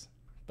 It's nuts.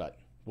 But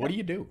what do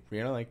you do?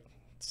 You know, like,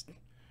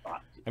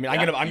 I mean,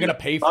 I'm gonna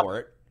pay for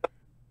it.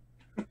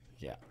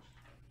 Yeah.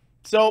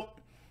 So,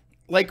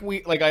 like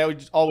I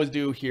always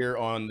do here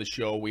on the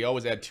show, we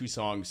always add 2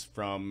 songs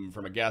from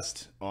a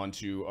guest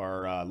onto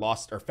our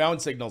lost or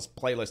found signals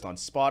playlist on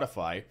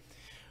Spotify.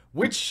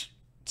 Which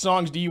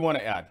songs do you want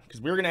to add?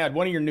 Because we were gonna add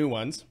one of your new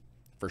ones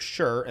for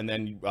sure, and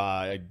then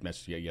I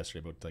messaged you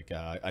yesterday about like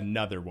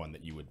another one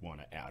that you would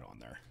want to add on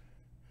there.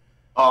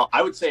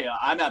 I would say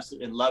I'm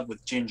absolutely in love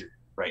with Ginger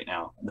right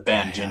now, the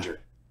band Ginger.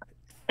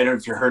 I don't know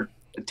if you heard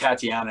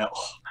Tatiana.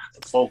 Oh,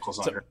 the vocals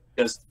on her,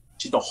 because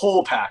she's the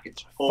whole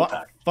package.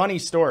 Funny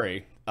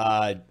story.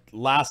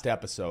 Last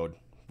episode,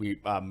 we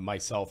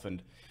myself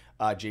and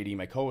JD,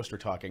 my co-host, were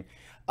talking.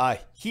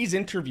 He's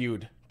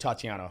interviewed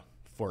Tatiana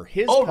for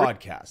his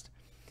podcast.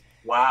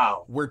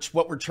 Wow.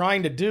 What we're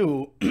trying to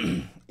do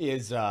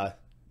is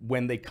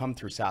when they come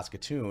through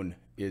Saskatoon,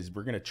 is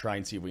we're going to try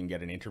and see if we can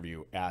get an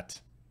interview at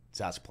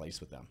Sask Place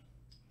with them.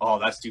 Oh,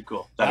 that's too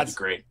cool. That'd be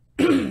great.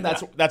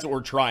 That's what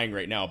we're trying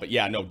right now. But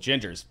yeah, no,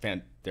 Ginger's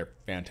they're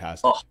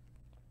fantastic. Oh,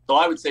 so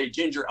I would say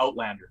Ginger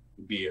Outlander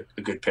would be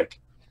a good pick.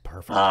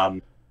 Perfect. I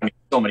mean,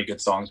 so many good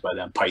songs by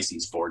them.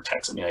 Pisces,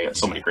 Vortex. I mean, I got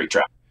so many great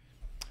tracks.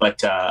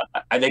 But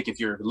I think if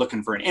you're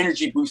looking for an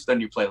energy boost on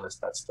your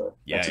playlist, that's a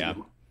good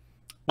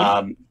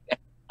one.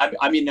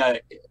 I mean, I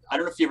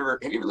don't know if have you ever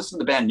listened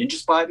to the band Ninja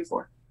Spy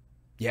before?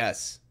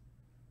 Yes.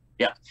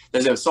 Yeah.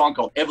 There's a song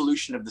called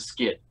Evolution of the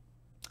Skid.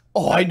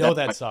 Oh, I know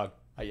that song.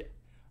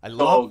 I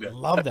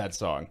love that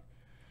song.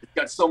 It's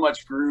got so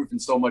much groove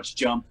and so much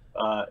jump.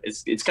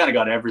 It's kind of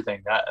got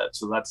everything.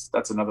 So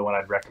that's another one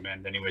I'd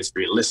recommend anyways for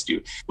you to list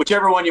to.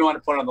 Whichever one you want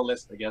to put on the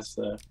list, I guess.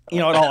 You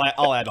know what?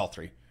 I'll add all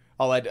three.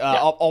 I'll add.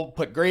 I'll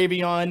put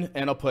Gravy on,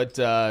 and I'll put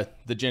the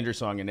Ginger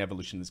song in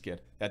Evolution of the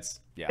Skid. That's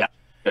yeah.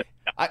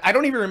 I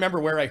don't even remember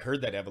where I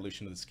heard that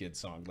Evolution of the Skid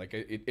song. Like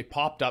it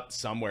popped up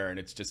somewhere and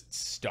it's just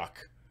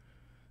stuck.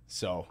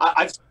 So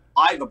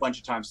I've a bunch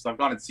of times. So I've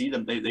gone and see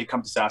them. They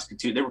come to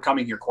Saskatoon. They were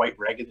coming here quite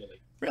regularly.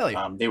 Really?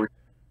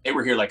 They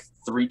were here like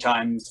 4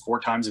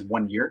 times in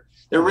 1 year.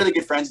 They were really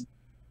good friends with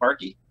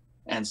Sparky.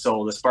 And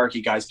so the Sparky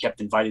guys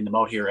kept inviting them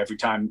out here every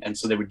time. And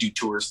so they would do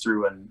tours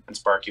through and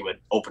Sparky would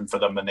open for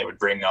them and they would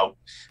bring out,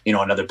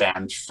 another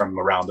band from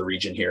around the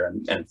region here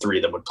and 3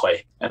 of them would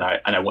play. And I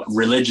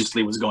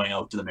religiously was going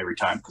out to them every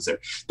time because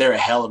they're a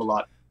hell of a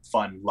lot of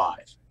fun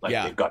live. Like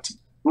they've got some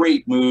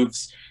great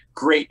moves,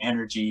 great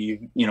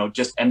energy,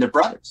 and they're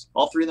brothers.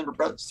 All 3 of them are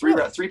brothers.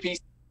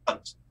 Three-piece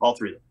brothers. All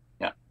 3 of them.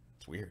 Yeah.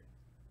 It's weird.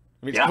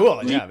 I mean, it's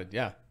cool. Yeah, but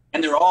yeah.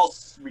 And they're all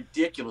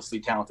ridiculously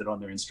talented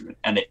on their instrument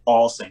and they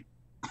all sing.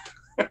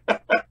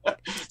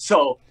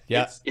 So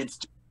it's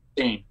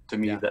insane to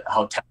me that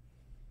how talented.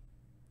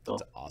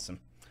 That's awesome.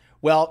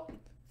 Well,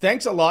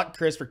 thanks a lot,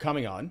 Kris, for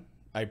coming on.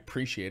 I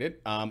appreciate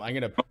it. I'm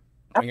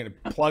gonna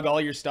plug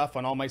all your stuff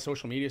on all my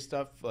social media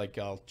stuff. Like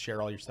I'll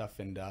share all your stuff.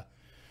 And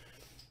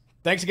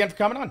thanks again for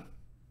coming on.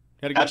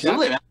 Had a good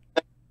Absolutely, chat.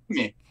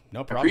 Man.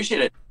 No problem.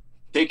 Appreciate it.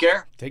 Take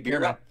care. Take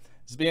care, man.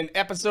 This has been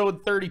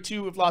episode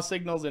 32 of Lost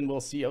Signals, and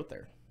we'll see you out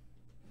there.